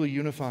be truly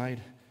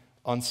unified,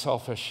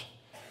 unselfish,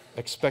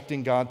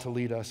 expecting God to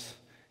lead us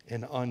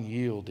in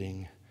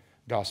unyielding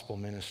gospel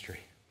ministry.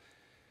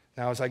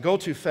 Now, as I go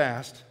too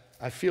fast,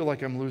 I feel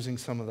like I'm losing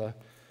some of the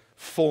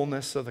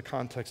fullness of the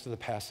context of the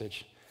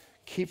passage.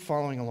 Keep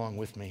following along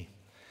with me.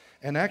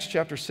 In Acts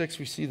chapter 6,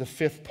 we see the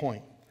fifth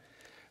point,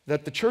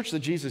 that the church that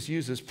Jesus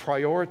uses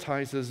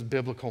prioritizes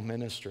biblical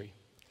ministry.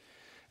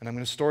 And I'm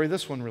going to story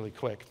this one really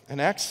quick. In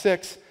Acts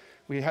 6,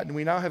 we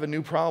now have a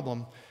new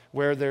problem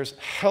where there's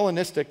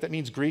Hellenistic, that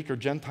means Greek or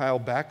Gentile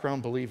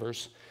background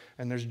believers,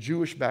 and there's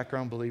Jewish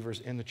background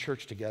believers in the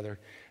church together.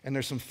 And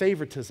there's some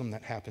favoritism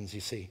that happens, you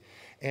see.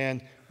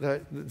 And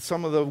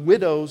some of the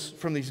widows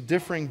from these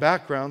differing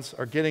backgrounds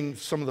are getting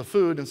some of the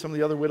food, and some of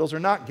the other widows are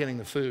not getting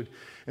the food.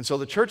 And so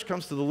the church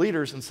comes to the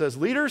leaders and says,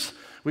 leaders,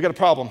 we got a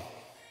problem.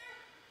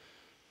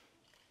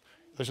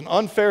 There's an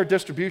unfair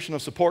distribution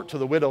of support to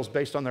the widows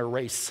based on their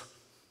race.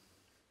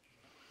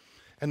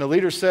 And the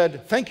leaders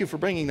said, thank you for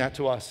bringing that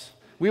to us.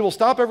 We will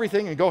stop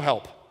everything and go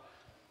help.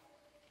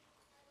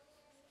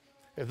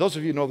 If those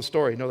of you who know the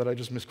story know that I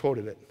just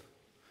misquoted it.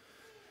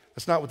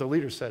 That's not what the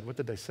leaders said. What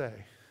did they say?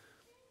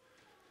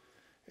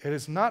 It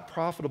is not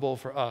profitable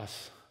for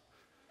us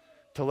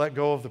to let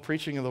go of the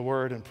preaching of the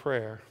word and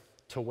prayer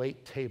to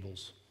wait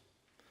tables.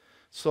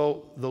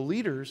 So the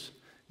leaders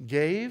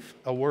gave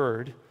a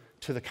word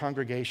to the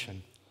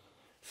congregation.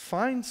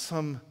 Find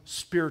some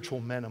spiritual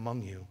men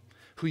among you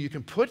who you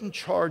can put in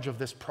charge of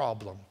this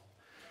problem,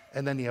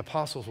 and then the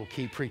apostles will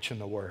keep preaching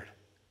the word.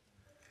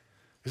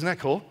 Isn't that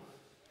cool?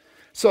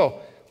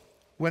 So,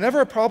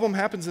 whenever a problem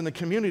happens in the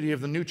community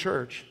of the new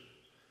church,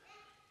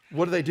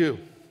 what do?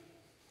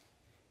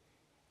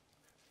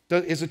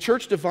 Is the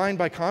church defined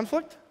by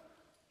conflict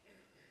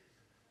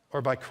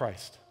or by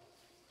Christ?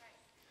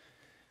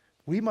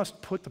 We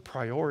must put the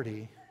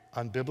priority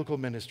on biblical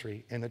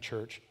ministry in the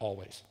church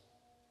always.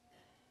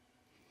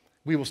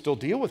 We will still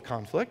deal with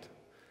conflict.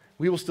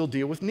 We will still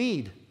deal with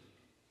need.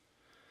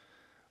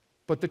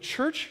 But the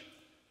church,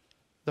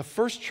 the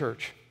first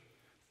church,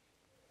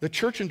 the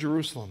church in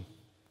Jerusalem,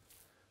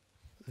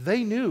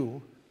 they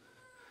knew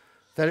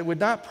that it would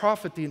not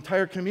profit the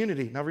entire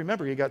community. Now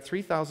remember, you got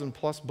 3,000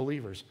 plus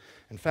believers.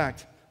 In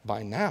fact,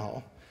 by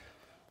now,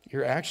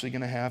 you're actually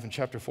going to have in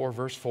chapter 4,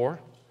 verse 4,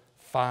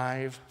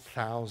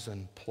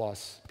 5,000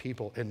 plus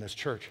people in this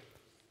church.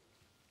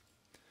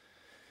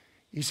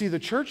 You see, the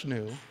church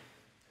knew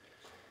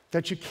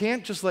that you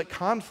can't just let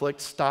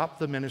conflict stop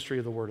the ministry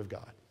of the Word of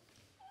God.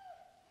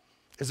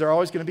 Is there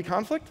always going to be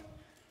conflict?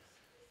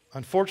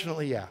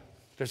 Unfortunately, yeah.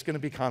 There's going to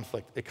be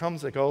conflict. It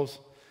comes, it goes.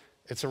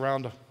 It's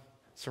around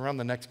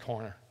the next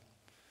corner.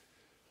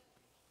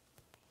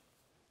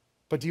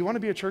 But do you want to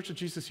be a church that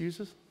Jesus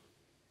uses?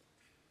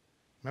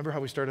 Remember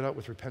how we started out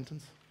with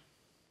repentance?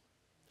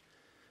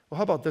 Well,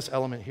 how about this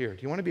element here?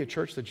 Do you want to be a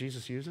church that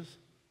Jesus uses?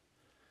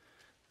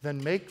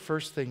 Then make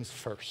first things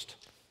first.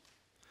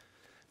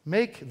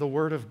 Make the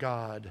Word of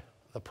God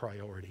the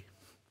priority.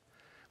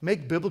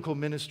 Make biblical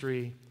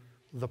ministry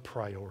the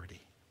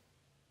priority.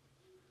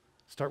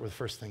 Start with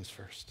first things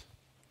first.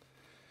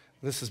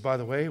 This is, by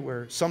the way,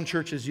 where some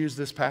churches use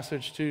this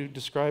passage to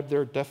describe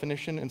their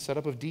definition and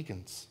setup of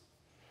deacons.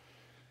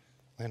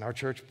 And our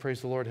church,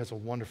 praise the Lord, has a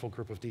wonderful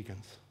group of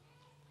deacons.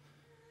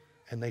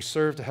 And they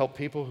serve to help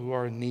people who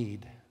are in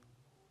need.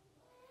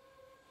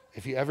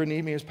 If you ever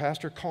need me as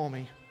pastor, call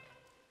me.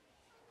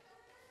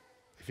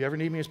 If you ever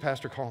need me as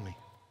pastor, call me.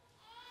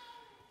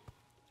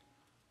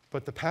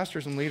 But the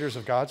pastors and leaders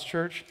of God's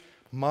church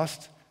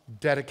must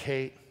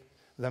dedicate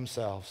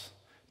themselves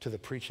to the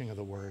preaching of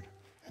the word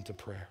and to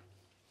prayer.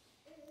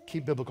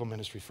 Keep biblical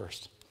ministry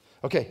first.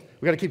 Okay,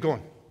 we got to keep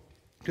going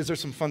because there's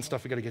some fun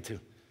stuff we got to get to.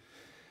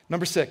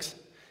 Number 6,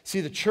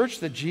 see the church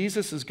that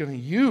Jesus is going to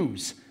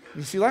use.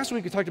 You see, last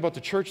week we talked about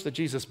the church that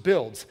Jesus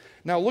builds.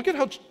 Now look at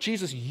how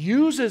Jesus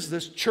uses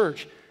this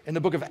church in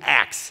the book of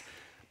Acts.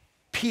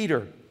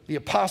 Peter, the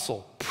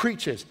apostle,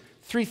 preaches.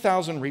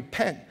 3,000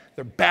 repent.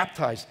 They're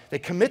baptized. They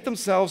commit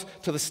themselves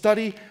to the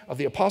study of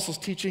the apostles'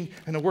 teaching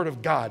and the word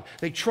of God.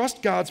 They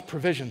trust God's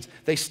provisions.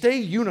 They stay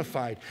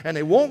unified, and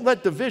they won't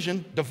let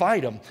division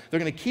divide them. They're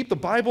going to keep the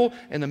Bible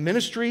and the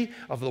ministry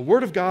of the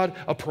word of God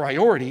a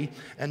priority,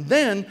 and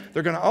then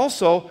they're going to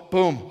also,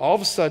 boom, all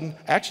of a sudden,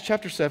 Acts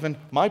chapter 7,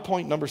 my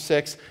point number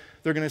 6,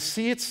 they're going to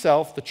see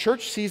itself, the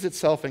church sees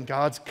itself in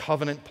God's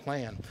covenant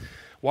plan.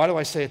 Why do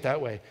I say it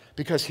that way?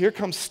 Because here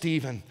comes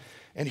Stephen.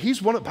 And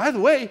he's one of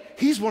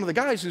the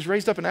guys who's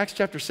raised up in Acts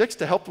chapter 6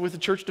 to help with the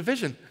church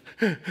division.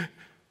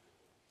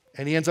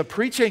 And he ends up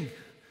preaching.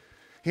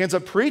 He ends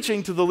up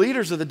preaching to the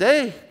leaders of the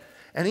day.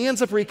 And he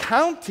ends up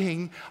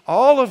recounting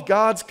all of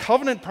God's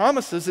covenant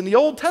promises in the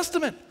Old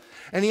Testament.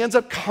 And he ends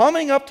up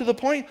coming up to the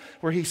point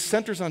where he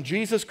centers on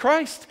Jesus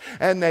Christ.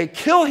 And they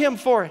kill him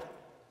for it.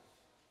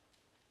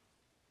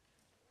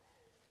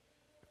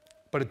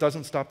 But it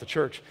doesn't stop the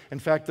church. In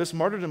fact, this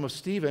martyrdom of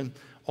Stephen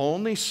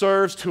only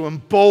serves to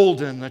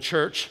embolden the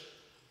church.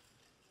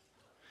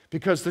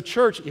 Because the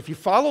church, if you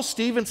follow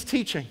Stephen's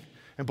teaching,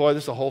 and boy,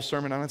 this is a whole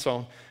sermon on its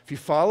own. If you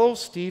follow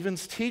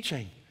Stephen's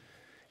teaching,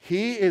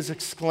 he is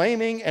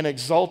exclaiming and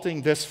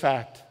exalting this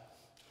fact.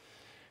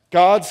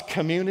 God's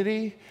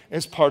community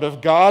is part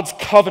of God's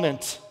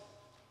covenant,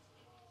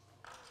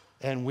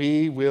 and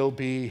we will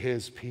be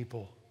his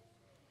people.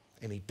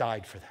 And he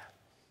died for that.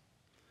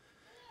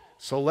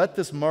 So let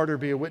this martyr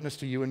be a witness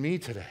to you and me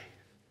today.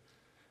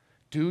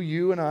 Do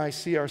you and I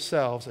see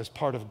ourselves as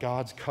part of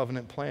God's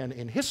covenant plan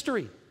in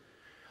history?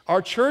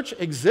 Our church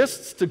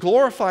exists to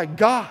glorify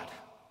God.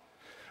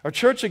 Our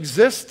church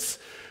exists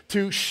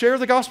to share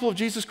the gospel of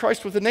Jesus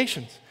Christ with the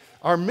nations.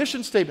 Our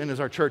mission statement as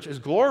our church is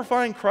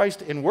glorifying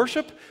Christ in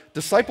worship,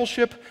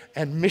 discipleship,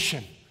 and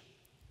mission.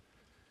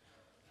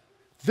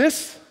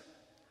 This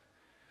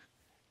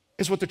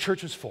is what the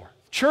church is for.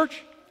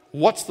 Church,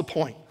 what's the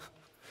point?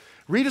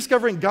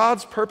 Rediscovering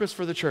God's purpose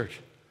for the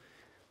church.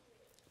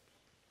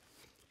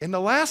 In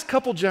the last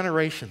couple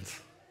generations,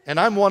 and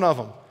I'm one of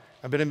them,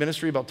 I've been in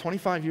ministry about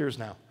 25 years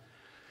now.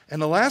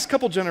 In the last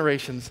couple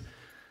generations,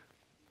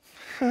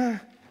 how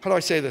do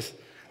I say this?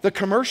 The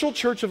commercial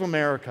church of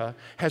America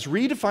has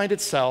redefined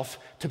itself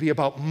to be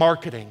about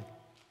marketing.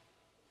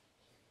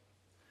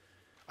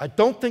 I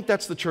don't think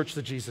that's the church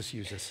that Jesus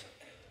uses.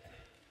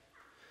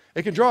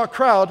 It can draw a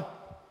crowd,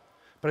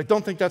 but I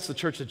don't think that's the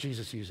church that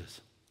Jesus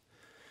uses.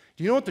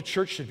 Do you know what the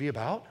church should be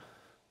about?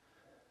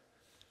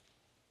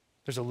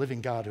 There's a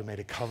living God who made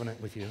a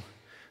covenant with you.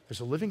 There's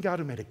a living God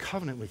who made a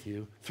covenant with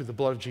you through the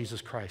blood of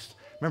Jesus Christ.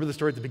 Remember the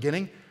story at the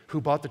beginning? Who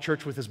bought the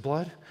church with his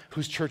blood?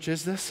 Whose church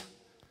is this?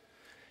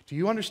 Do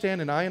you understand,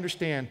 and I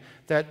understand,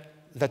 that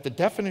the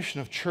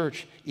definition of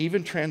church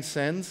even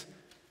transcends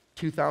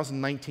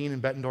 2019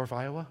 in Bettendorf,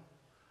 Iowa?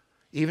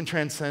 Even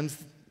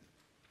transcends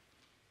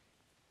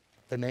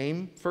the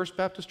name First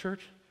Baptist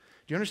Church?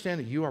 Do you understand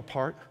that you are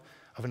part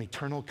of an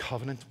eternal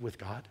covenant with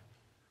God?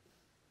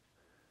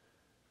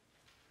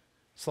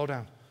 Slow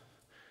down.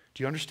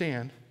 Do you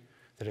understand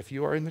that if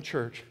you are in the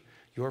church,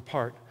 you are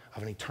part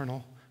of an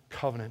eternal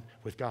covenant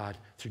with God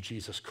through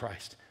Jesus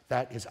Christ?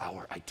 That is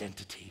our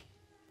identity.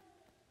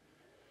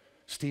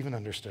 Stephen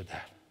understood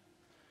that.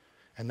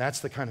 And that's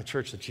the kind of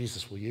church that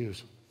Jesus will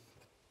use.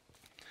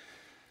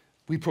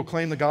 We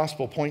proclaim the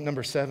gospel, point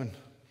number 7.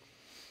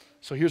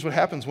 So here's what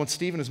happens. Once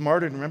Stephen is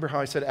martyred, remember how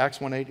I said Acts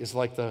 1:8 is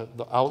like the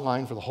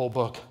outline for the whole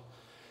book.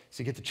 So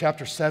you get to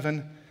chapter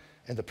 7,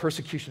 and the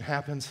persecution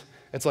happens.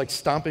 It's like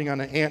stomping on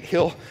an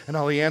anthill, and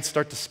all the ants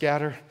start to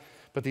scatter.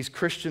 But these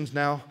Christians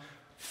now,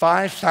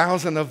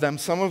 5,000 of them,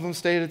 some of them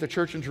stayed at the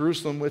church in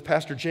Jerusalem with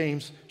Pastor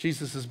James,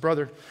 Jesus'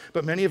 brother,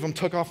 but many of them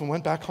took off and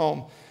went back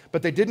home.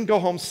 But they didn't go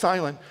home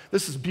silent.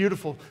 This is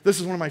beautiful. This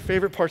is one of my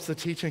favorite parts of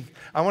the teaching.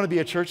 I want to be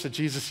a church that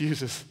Jesus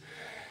uses.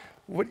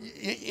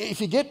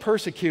 If you get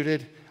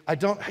persecuted,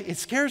 it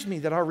scares me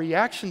that our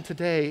reaction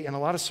today in a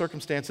lot of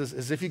circumstances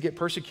is if you get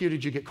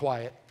persecuted, you get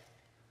quiet.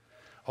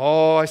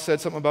 Oh, I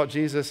said something about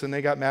Jesus and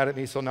they got mad at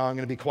me, so now I'm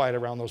going to be quiet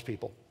around those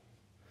people.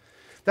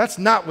 That's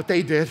not what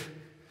they did.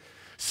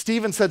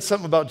 Stephen said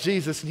something about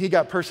Jesus and he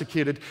got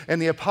persecuted, and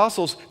the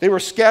apostles, they were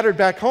scattered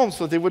back home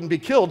so they wouldn't be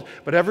killed,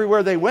 but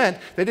everywhere they went,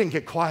 they didn't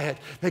get quiet,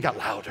 they got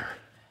louder.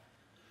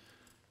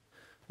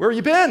 Where have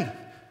you been?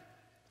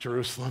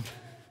 Jerusalem.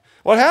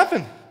 What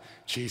happened?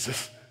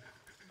 Jesus.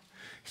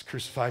 He's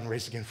crucified and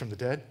raised again from the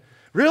dead.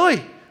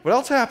 Really? What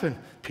else happened?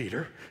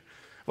 Peter.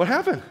 What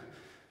happened?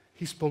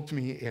 He spoke to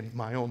me in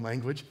my own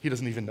language. He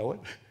doesn't even know it.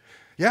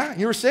 Yeah,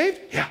 you were saved?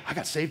 Yeah, I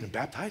got saved and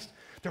baptized.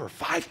 There were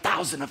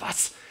 5,000 of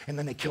us, and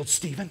then they killed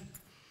Stephen.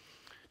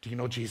 Do you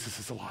know Jesus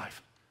is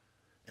alive?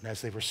 And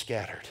as they were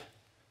scattered,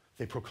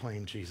 they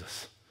proclaimed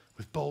Jesus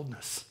with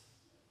boldness.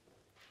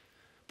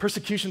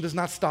 Persecution does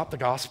not stop the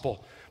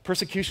gospel.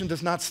 Persecution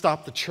does not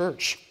stop the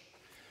church.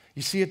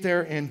 You see it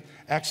there in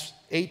Acts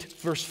 8,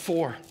 verse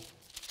 4.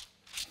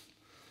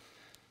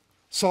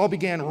 Saul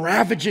began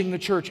ravaging the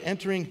church,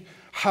 entering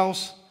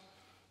house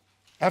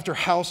after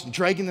house,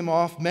 dragging them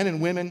off, men and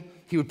women.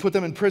 He would put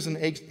them in prison,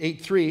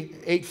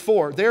 8:3,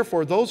 8:4.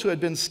 Therefore, those who had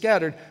been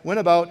scattered went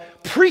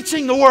about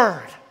preaching the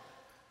word.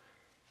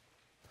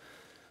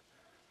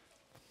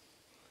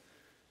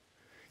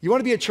 You want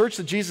to be a church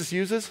that Jesus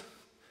uses?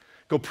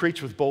 Go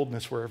preach with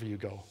boldness wherever you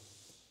go.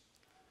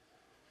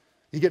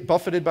 You get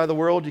buffeted by the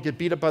world, you get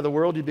beat up by the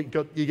world, you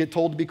get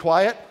told to be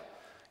quiet,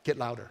 get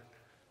louder.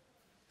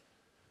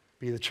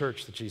 Be the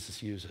church that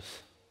Jesus uses.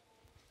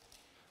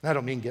 And I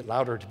don't mean get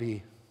louder to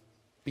be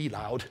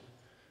loud.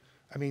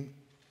 I mean,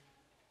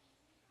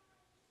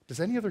 does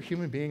any other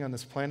human being on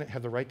this planet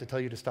have the right to tell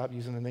you to stop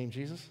using the name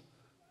Jesus?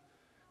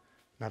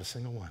 Not a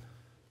single one.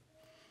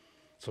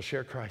 So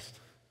share Christ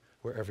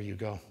wherever you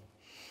go.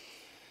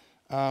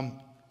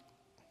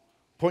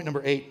 Point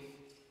number 8.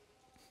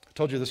 I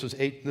told you this was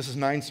 8. This is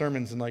 9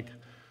 sermons in like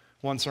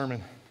one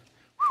sermon.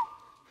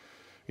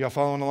 Y'all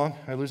following along?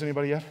 Did I lose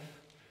anybody yet?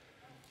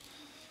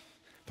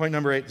 Point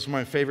number 8. This is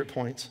one of my favorite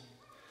points.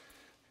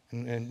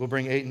 And we'll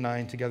bring 8 and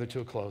 9 together to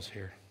a close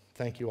here.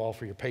 Thank you all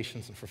for your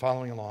patience and for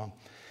following along.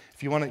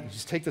 If you want to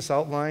just take this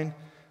outline,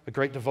 a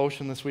great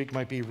devotion this week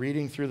might be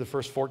reading through the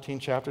first 14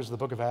 chapters of the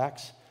book of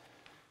Acts.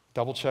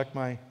 Double check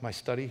my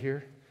study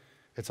here.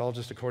 It's all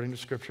just according to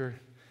Scripture.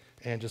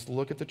 And just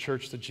look at the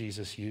church that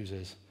Jesus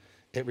uses.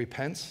 It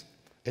repents,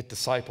 it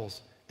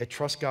disciples, it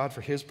trusts God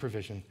for His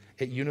provision,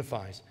 it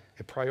unifies,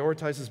 it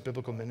prioritizes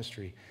biblical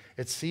ministry,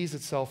 it sees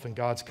itself in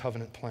God's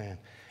covenant plan,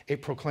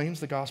 it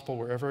proclaims the gospel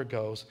wherever it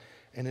goes,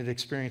 and it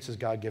experiences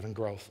God-given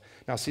growth.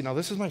 Now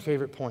this is my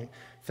favorite point.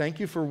 Thank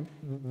you for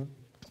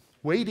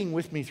waiting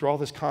with me through all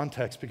this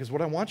context, because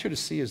what I want you to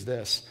see is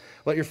this.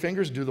 Let your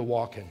fingers do the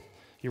walking.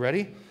 You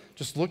ready?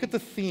 Just look at the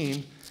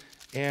theme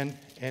and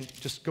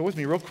just go with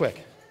me real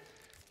quick.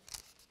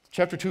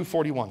 Chapter 2,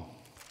 41.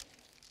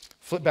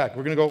 Flip back.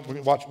 We're going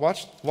to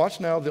watch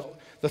now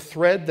the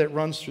thread that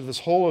runs through this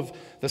whole of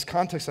this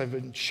context I've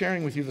been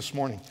sharing with you this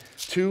morning.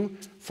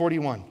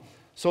 2:41.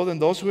 So then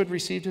those who had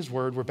received his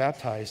word were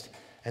baptized,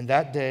 and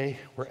that day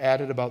were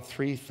added about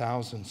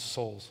 3,000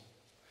 souls.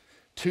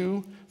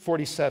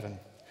 2:47.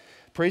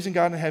 Praising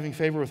God and having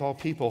favor with all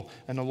people,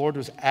 and the Lord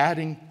was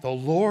adding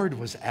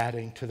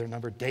to their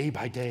number day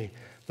by day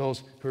those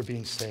who were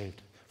being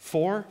saved.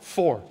 4,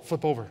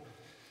 flip over,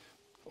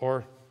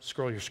 or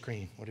scroll your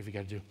screen, whatever you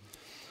got to do.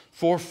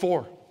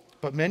 4.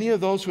 But many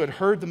of those who had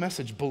heard the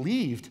message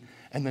believed,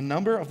 and the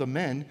number of the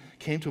men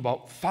came to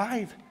about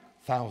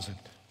 5,000.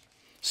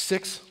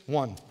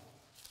 6:1.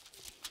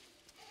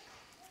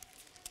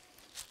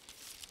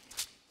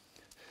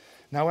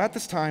 Now at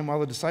this time, while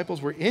the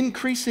disciples were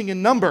increasing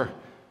in number,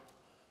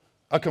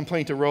 a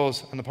complaint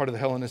arose on the part of the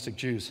Hellenistic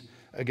Jews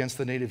against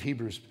the native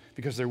Hebrews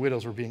because their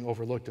widows were being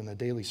overlooked in the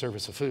daily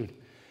service of food.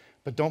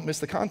 But don't miss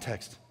the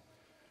context.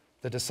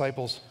 The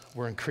disciples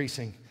were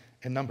increasing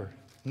in number.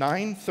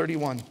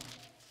 9:31.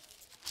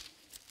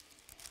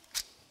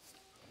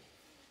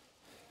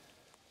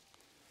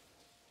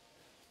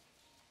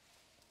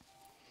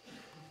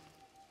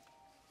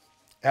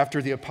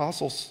 After the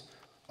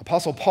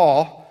Apostle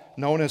Paul,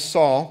 known as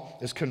Saul,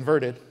 is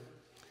converted,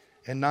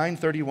 in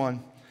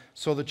 9:31,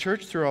 so the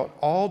church throughout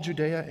all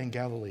Judea and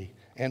Galilee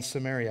and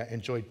Samaria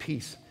enjoyed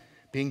peace,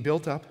 being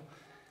built up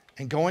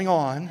and going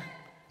on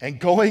in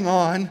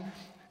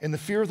the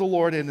fear of the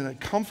Lord and in the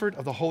comfort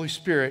of the Holy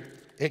Spirit.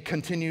 It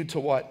continued to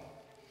what?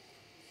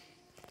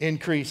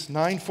 Increase.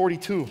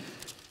 9:42.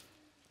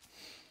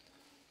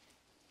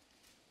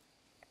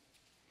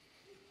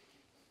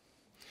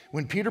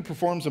 When Peter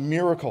performs a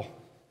miracle,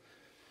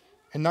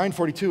 in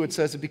 9:42 it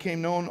says it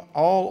became known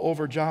all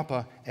over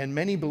Joppa, and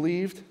many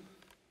believed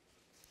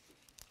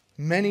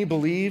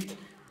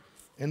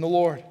in the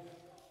Lord.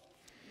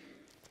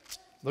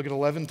 Look at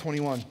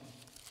 11:21.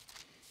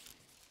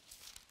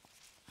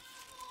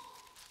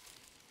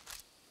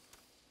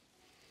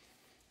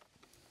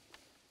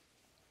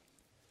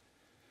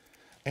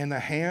 And the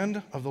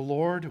hand of the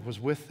Lord was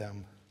with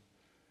them,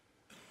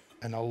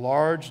 and a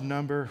large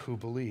number who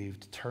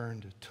believed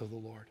turned to the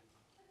Lord.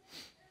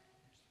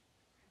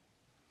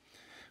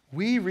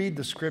 We read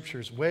the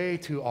scriptures way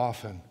too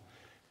often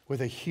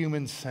with a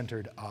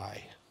human-centered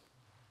eye.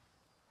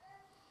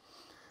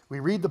 We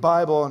read the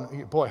Bible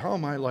and, boy, how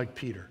am I like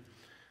Peter?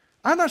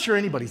 I'm not sure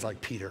anybody's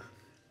like Peter.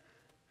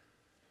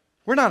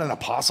 We're not an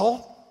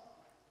apostle.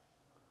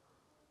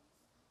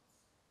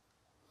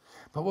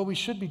 But what we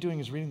should be doing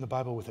is reading the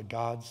Bible with a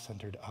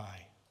God-centered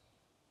eye.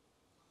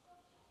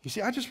 You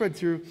see, I just read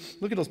through,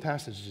 look at those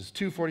passages,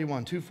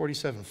 2:41,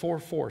 2:47,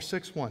 4:4,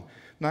 6:1,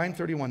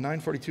 9:31,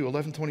 9:42,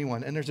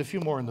 11:21, and there's a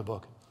few more in the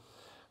book.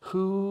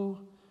 Who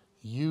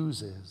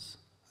uses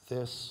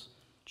this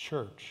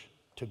church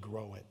to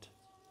grow it?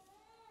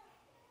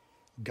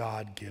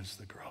 God gives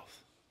the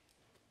growth.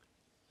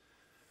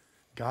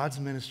 God's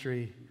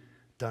ministry,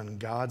 done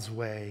God's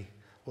way,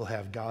 will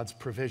have God's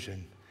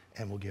provision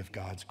and will give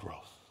God's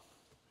growth.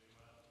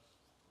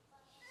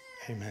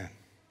 Amen.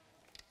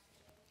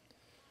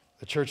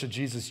 The church that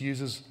Jesus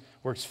uses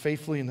works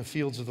faithfully in the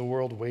fields of the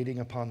world, waiting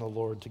upon the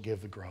Lord to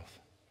give the growth,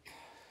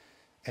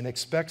 and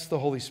expects the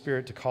Holy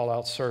Spirit to call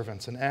out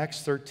servants. In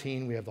Acts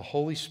 13, we have the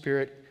Holy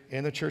Spirit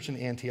in the church in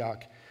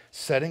Antioch,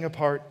 setting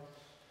apart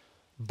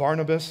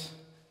Barnabas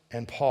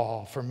and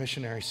Paul for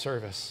missionary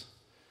service.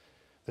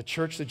 The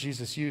church that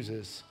Jesus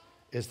uses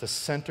is the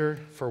center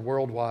for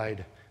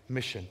worldwide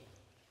mission.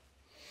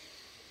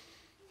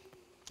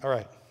 All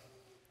right.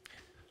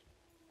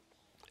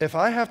 If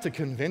I have to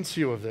convince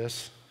you of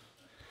this,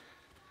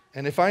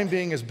 and if I'm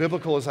being as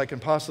biblical as I can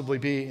possibly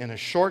be in a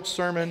short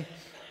sermon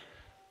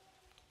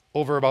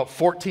over about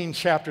 14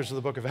 chapters of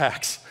the book of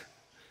Acts,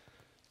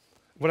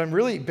 what I'm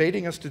really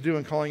baiting us to do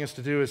and calling us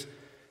to do is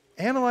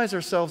analyze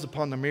ourselves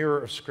upon the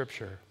mirror of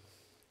Scripture.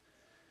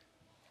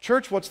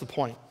 Church, what's the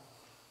point?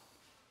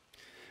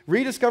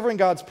 Rediscovering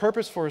God's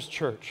purpose for His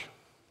church.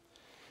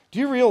 Do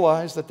you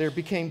realize that there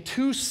became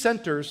two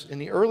centers in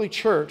the early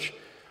church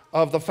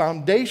of the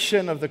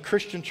foundation of the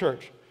Christian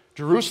church?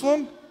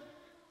 Jerusalem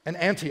and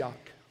Antioch.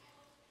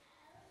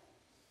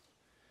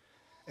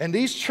 And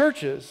these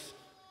churches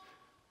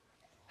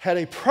had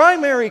a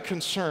primary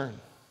concern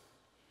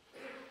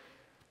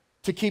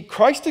to keep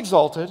Christ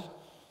exalted,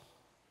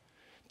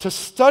 to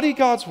study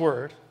God's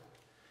word,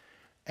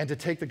 and to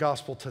take the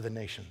gospel to the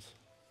nations.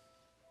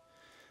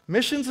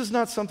 Missions is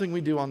not something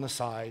we do on the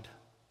side.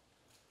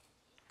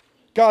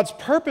 God's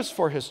purpose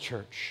for His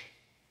church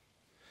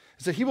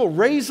is that He will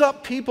raise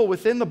up people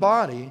within the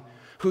body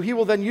who He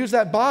will then use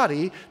that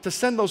body to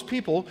send those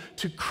people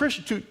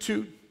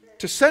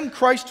to send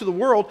Christ to the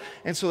world,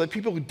 and so that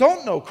people who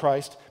don't know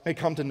Christ may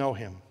come to know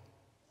Him.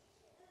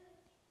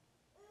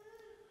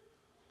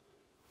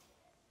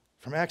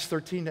 From Acts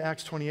 13 to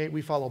Acts 28,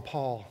 we follow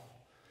Paul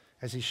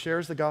as he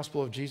shares the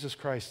gospel of Jesus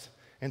Christ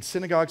in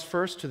synagogues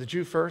first, to the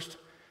Jew first,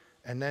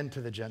 and then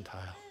to the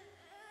Gentile.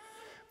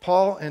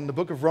 Paul, in the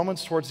book of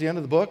Romans, towards the end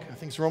of the book, I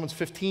think it's Romans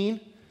 15,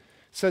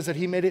 says that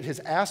he made it his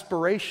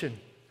aspiration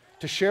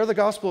to share the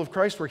gospel of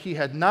Christ where he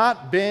had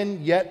not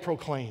been yet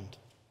proclaimed.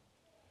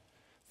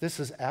 This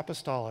is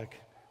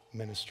apostolic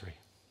ministry.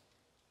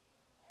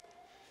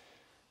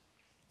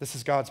 This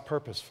is God's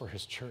purpose for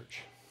his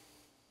church.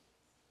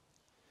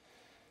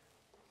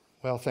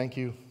 Well, thank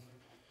you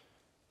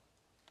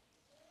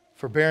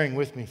for bearing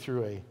with me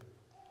through an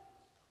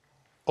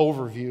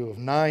overview of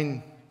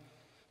 9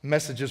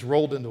 messages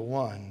rolled into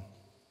one.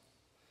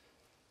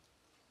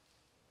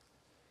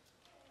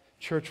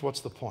 Church,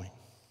 what's the point?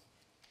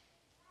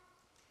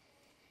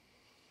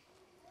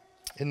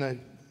 In the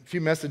few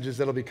messages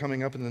that'll be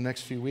coming up in the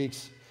next few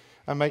weeks,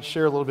 I might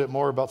share a little bit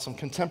more about some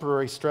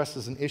contemporary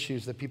stresses and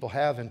issues that people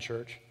have in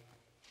church.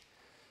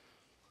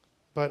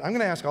 But I'm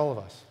going to ask all of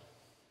us,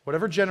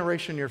 whatever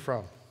generation you're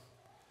from,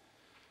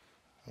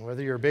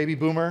 whether you're a baby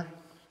boomer,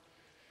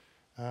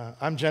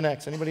 I'm Gen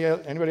X. Anybody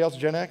else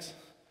Gen X?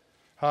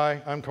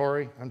 Hi, I'm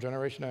Corey. I'm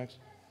Generation X.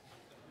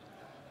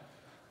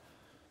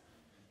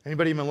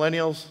 Anybody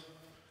millennials?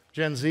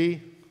 Gen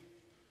Z?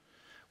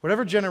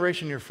 Whatever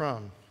generation you're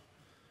from,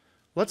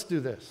 let's do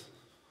this.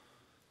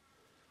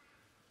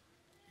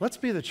 Let's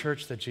be the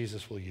church that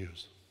Jesus will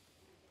use.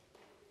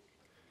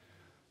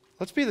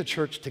 Let's be the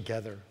church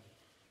together.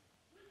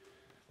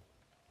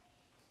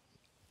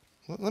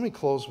 Let me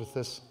close with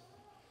this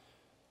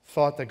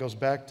thought that goes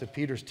back to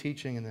Peter's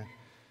teaching in the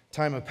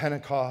time of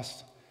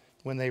Pentecost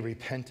when they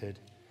repented.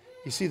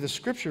 You see, the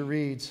scripture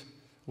reads,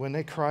 when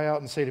they cry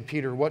out and say to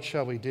Peter, "What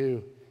shall we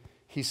do?"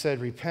 He said,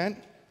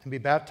 "Repent and be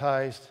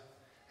baptized."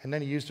 And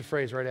then he used a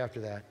phrase right after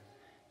that,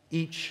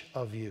 "each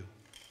of you."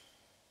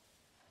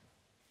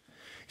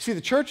 You see, the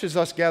church is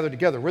us gathered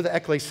together. We're the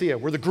ecclesia.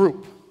 We're the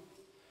group.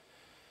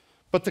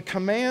 But the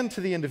command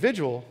to the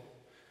individual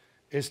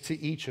is to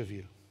each of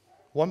you,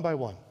 one by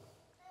one.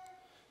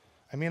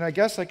 I mean, I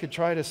guess I could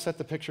try to set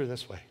the picture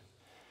this way.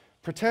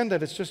 Pretend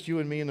that it's just you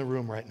and me in the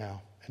room right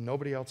now, and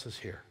nobody else is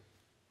here.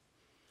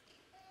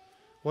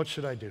 What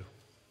should I do?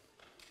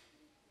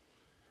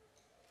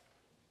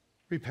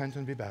 Repent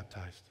and be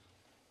baptized.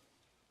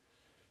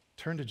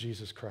 Turn to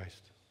Jesus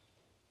Christ.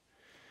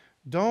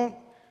 Don't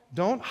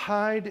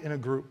hide in a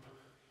group.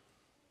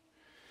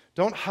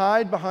 Don't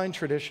hide behind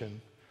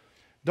tradition.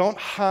 Don't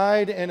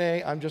hide in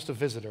I'm just a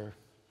visitor.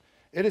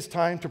 It is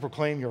time to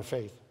proclaim your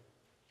faith.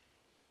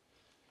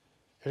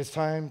 It is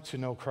time to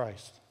know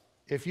Christ.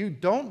 If you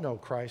don't know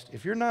Christ,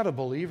 if you're not a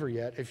believer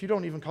yet, if you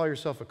don't even call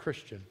yourself a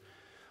Christian,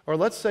 or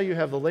let's say you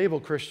have the label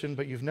Christian,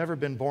 but you've never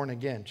been born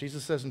again.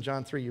 Jesus says in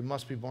John 3, you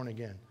must be born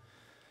again.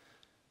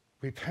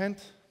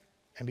 Repent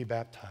and be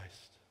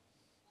baptized.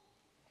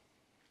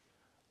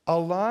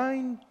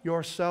 Align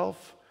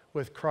yourself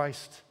with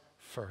Christ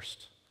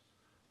first,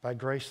 by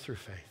grace through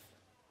faith.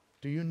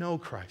 Do you know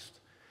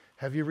Christ?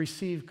 Have you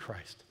received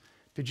Christ?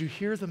 Did you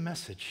hear the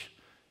message?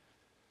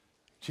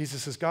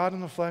 Jesus is God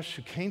in the flesh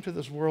who came to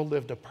this world,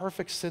 lived a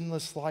perfect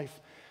sinless life,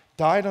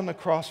 died on the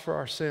cross for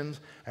our sins,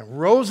 and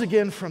rose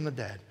again from the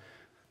dead,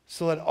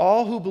 so that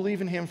all who believe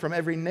in him from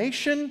every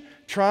nation,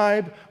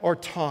 tribe, or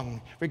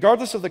tongue,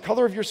 regardless of the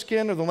color of your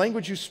skin or the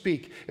language you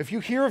speak, if you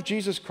hear of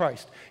Jesus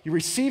Christ, you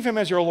receive him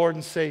as your Lord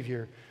and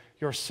Savior,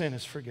 your sin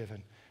is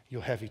forgiven.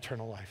 You'll have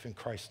eternal life in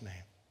Christ's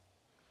name.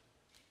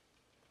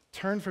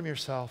 Turn from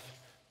yourself.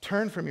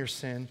 Turn from your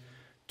sin.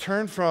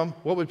 Turn from,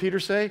 what would Peter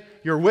say?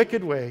 Your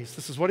wicked ways.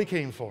 This is what he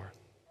came for.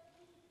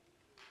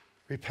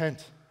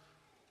 Repent.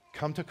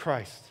 Come to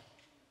Christ.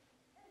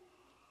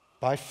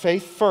 By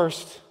faith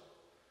first,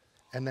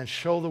 and then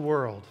show the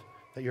world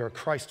that you're a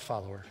Christ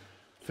follower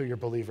through your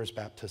believer's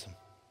baptism.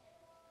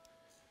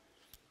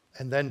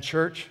 And then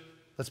church,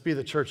 let's be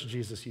the church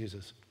Jesus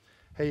uses.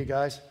 Hey, you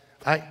guys,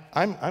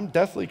 I'm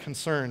deathly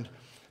concerned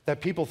that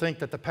people think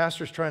that the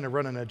pastor's trying to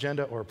run an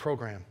agenda or a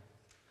program.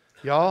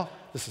 Y'all,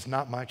 this is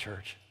not my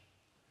church.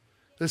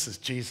 This is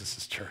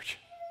Jesus' church.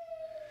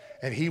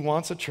 And he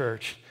wants a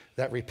church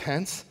that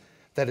repents,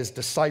 that is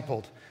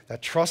discipled,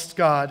 that trusts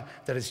God,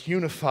 that is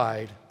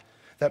unified,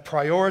 that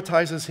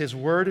prioritizes his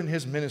word and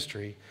his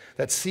ministry,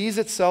 that sees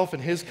itself in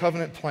his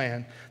covenant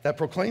plan, that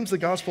proclaims the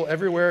gospel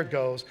everywhere it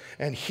goes,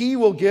 and he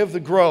will give the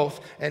growth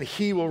and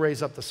he will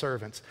raise up the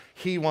servants.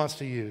 He wants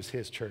to use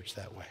his church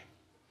that way.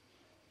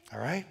 All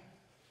right?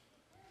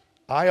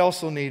 I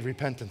also need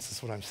repentance,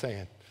 is what I'm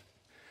saying.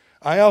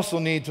 I also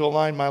need to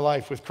align my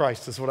life with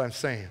Christ, is what I'm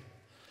saying.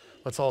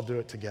 Let's all do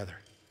it together.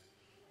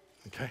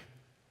 Okay?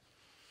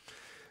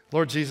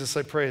 Lord Jesus,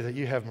 I pray that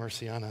you have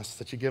mercy on us,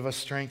 that you give us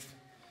strength.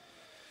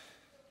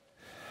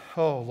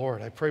 Oh,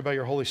 Lord, I pray by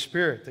your Holy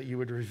Spirit that you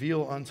would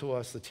reveal unto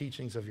us the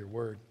teachings of your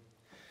word.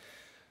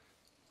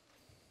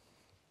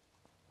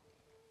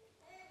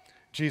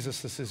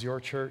 Jesus, this is your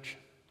church.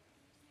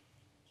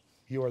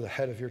 You are the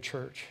head of your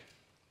church.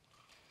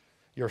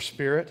 Your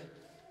Spirit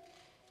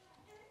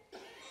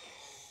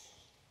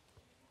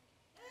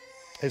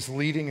is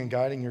leading and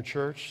guiding your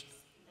church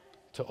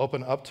to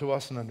open up to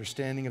us an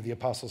understanding of the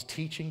apostles'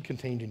 teaching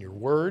contained in your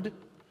word.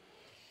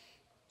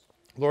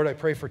 Lord, I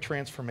pray for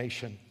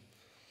transformation.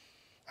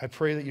 I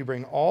pray that you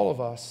bring all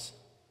of us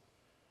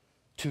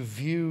to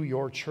view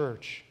your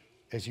church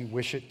as you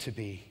wish it to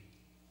be.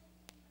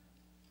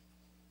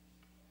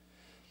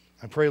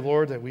 I pray,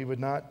 Lord, that we would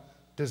not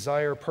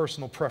desire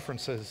personal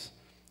preferences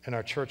in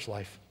our church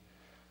life,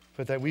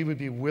 but that we would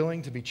be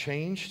willing to be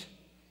changed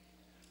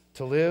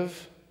to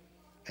live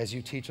as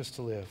you teach us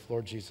to live,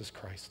 Lord Jesus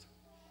Christ.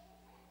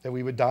 That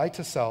we would die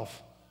to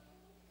self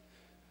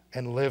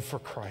and live for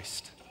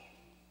Christ.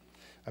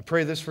 I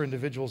pray this for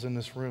individuals in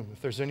this room.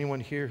 If there's anyone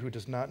here who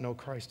does not know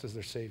Christ as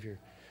their Savior,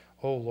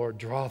 oh Lord,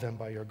 draw them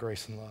by your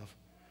grace and love,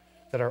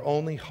 that our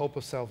only hope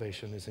of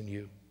salvation is in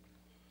you.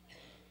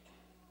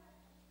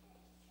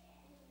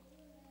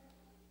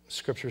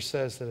 Scripture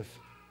says that if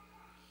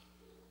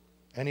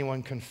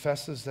anyone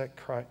confesses that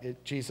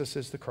Jesus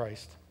is the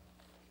Christ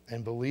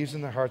and believes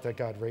in their heart that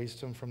God raised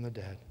him from the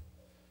dead,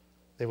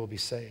 they will be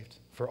saved.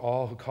 For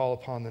all who call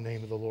upon the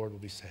name of the Lord will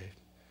be saved.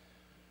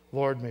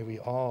 Lord, may we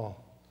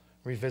all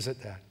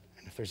revisit that.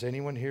 And if there's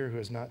anyone here who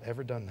has not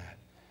ever done that,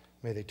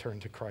 may they turn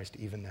to Christ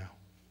even now.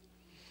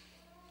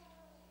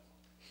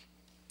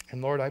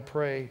 And Lord, I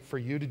pray for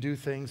you to do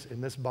things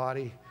in this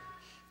body.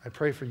 I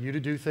pray for you to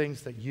do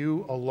things that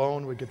you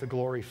alone would get the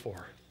glory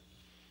for.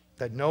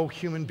 That no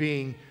human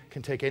being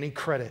can take any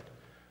credit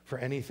for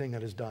anything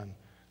that is done.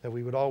 That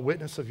we would all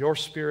witness of your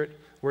Spirit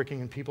working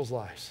in people's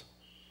lives.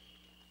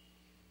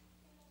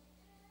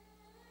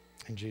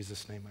 In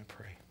Jesus' name I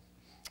pray.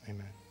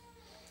 Amen.